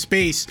out into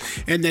space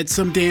and that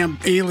some damn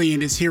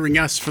alien is hearing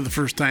us for the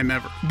first time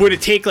ever. Would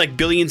it take like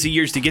billions of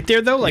years to get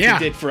there, though, like it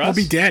did for us?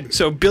 We'll be dead.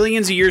 So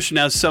billions of years from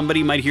now,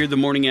 somebody might hear the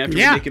Morning After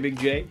with Nick and Big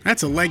J.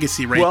 That's a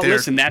legacy there. Well,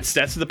 listen, that's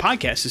what the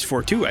podcast is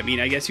for, too. I mean,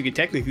 I guess you could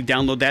technically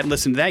download that and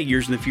listen to that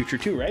years in the future,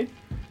 too, right?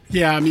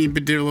 Yeah, I mean,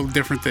 but they're a little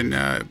different than,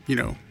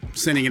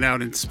 sending it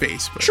out in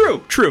space. But.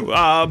 True.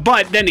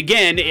 But then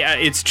again,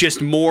 it's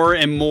just more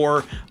and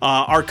more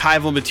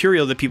archival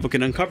material that people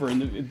can uncover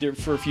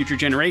for future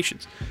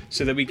generations,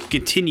 so that we can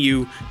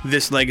continue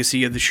this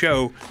legacy of the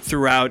show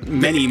throughout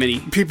many.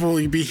 People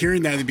will be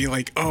hearing that and be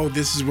like, "Oh,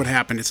 this is what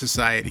happened to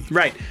society."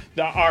 Right.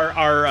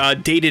 Our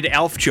dated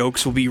Alf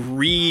jokes will be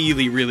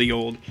really, really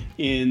old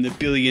in the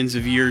billions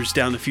of years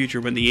down the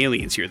future when the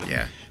aliens hear them.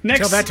 Yeah. Next,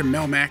 Tell that to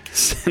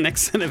Melmac.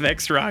 Next set of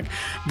X-Rock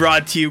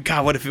brought to you.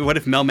 God, what if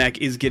Melmac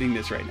is getting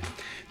this right now?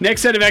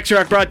 Next set of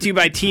X-Rock brought to you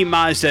by Team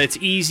Mazda. It's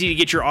easy to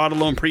get your auto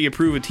loan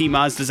pre-approved with Team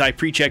Mazda's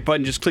iPrecheck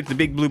button. Just click the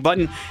big blue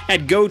button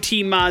at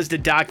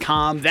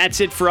goteammazda.com.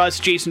 That's it for us.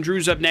 Jason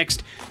Drew's up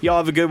next. Y'all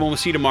have a good one. We'll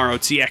see you tomorrow.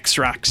 It's the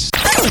X-Rocks.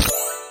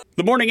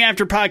 The Morning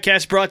After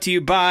podcast brought to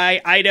you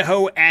by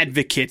Idaho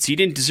Advocates. You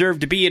didn't deserve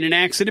to be in an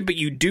accident, but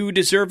you do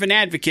deserve an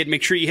advocate.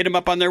 Make sure you hit them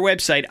up on their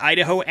website,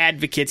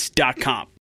 idahoadvocates.com.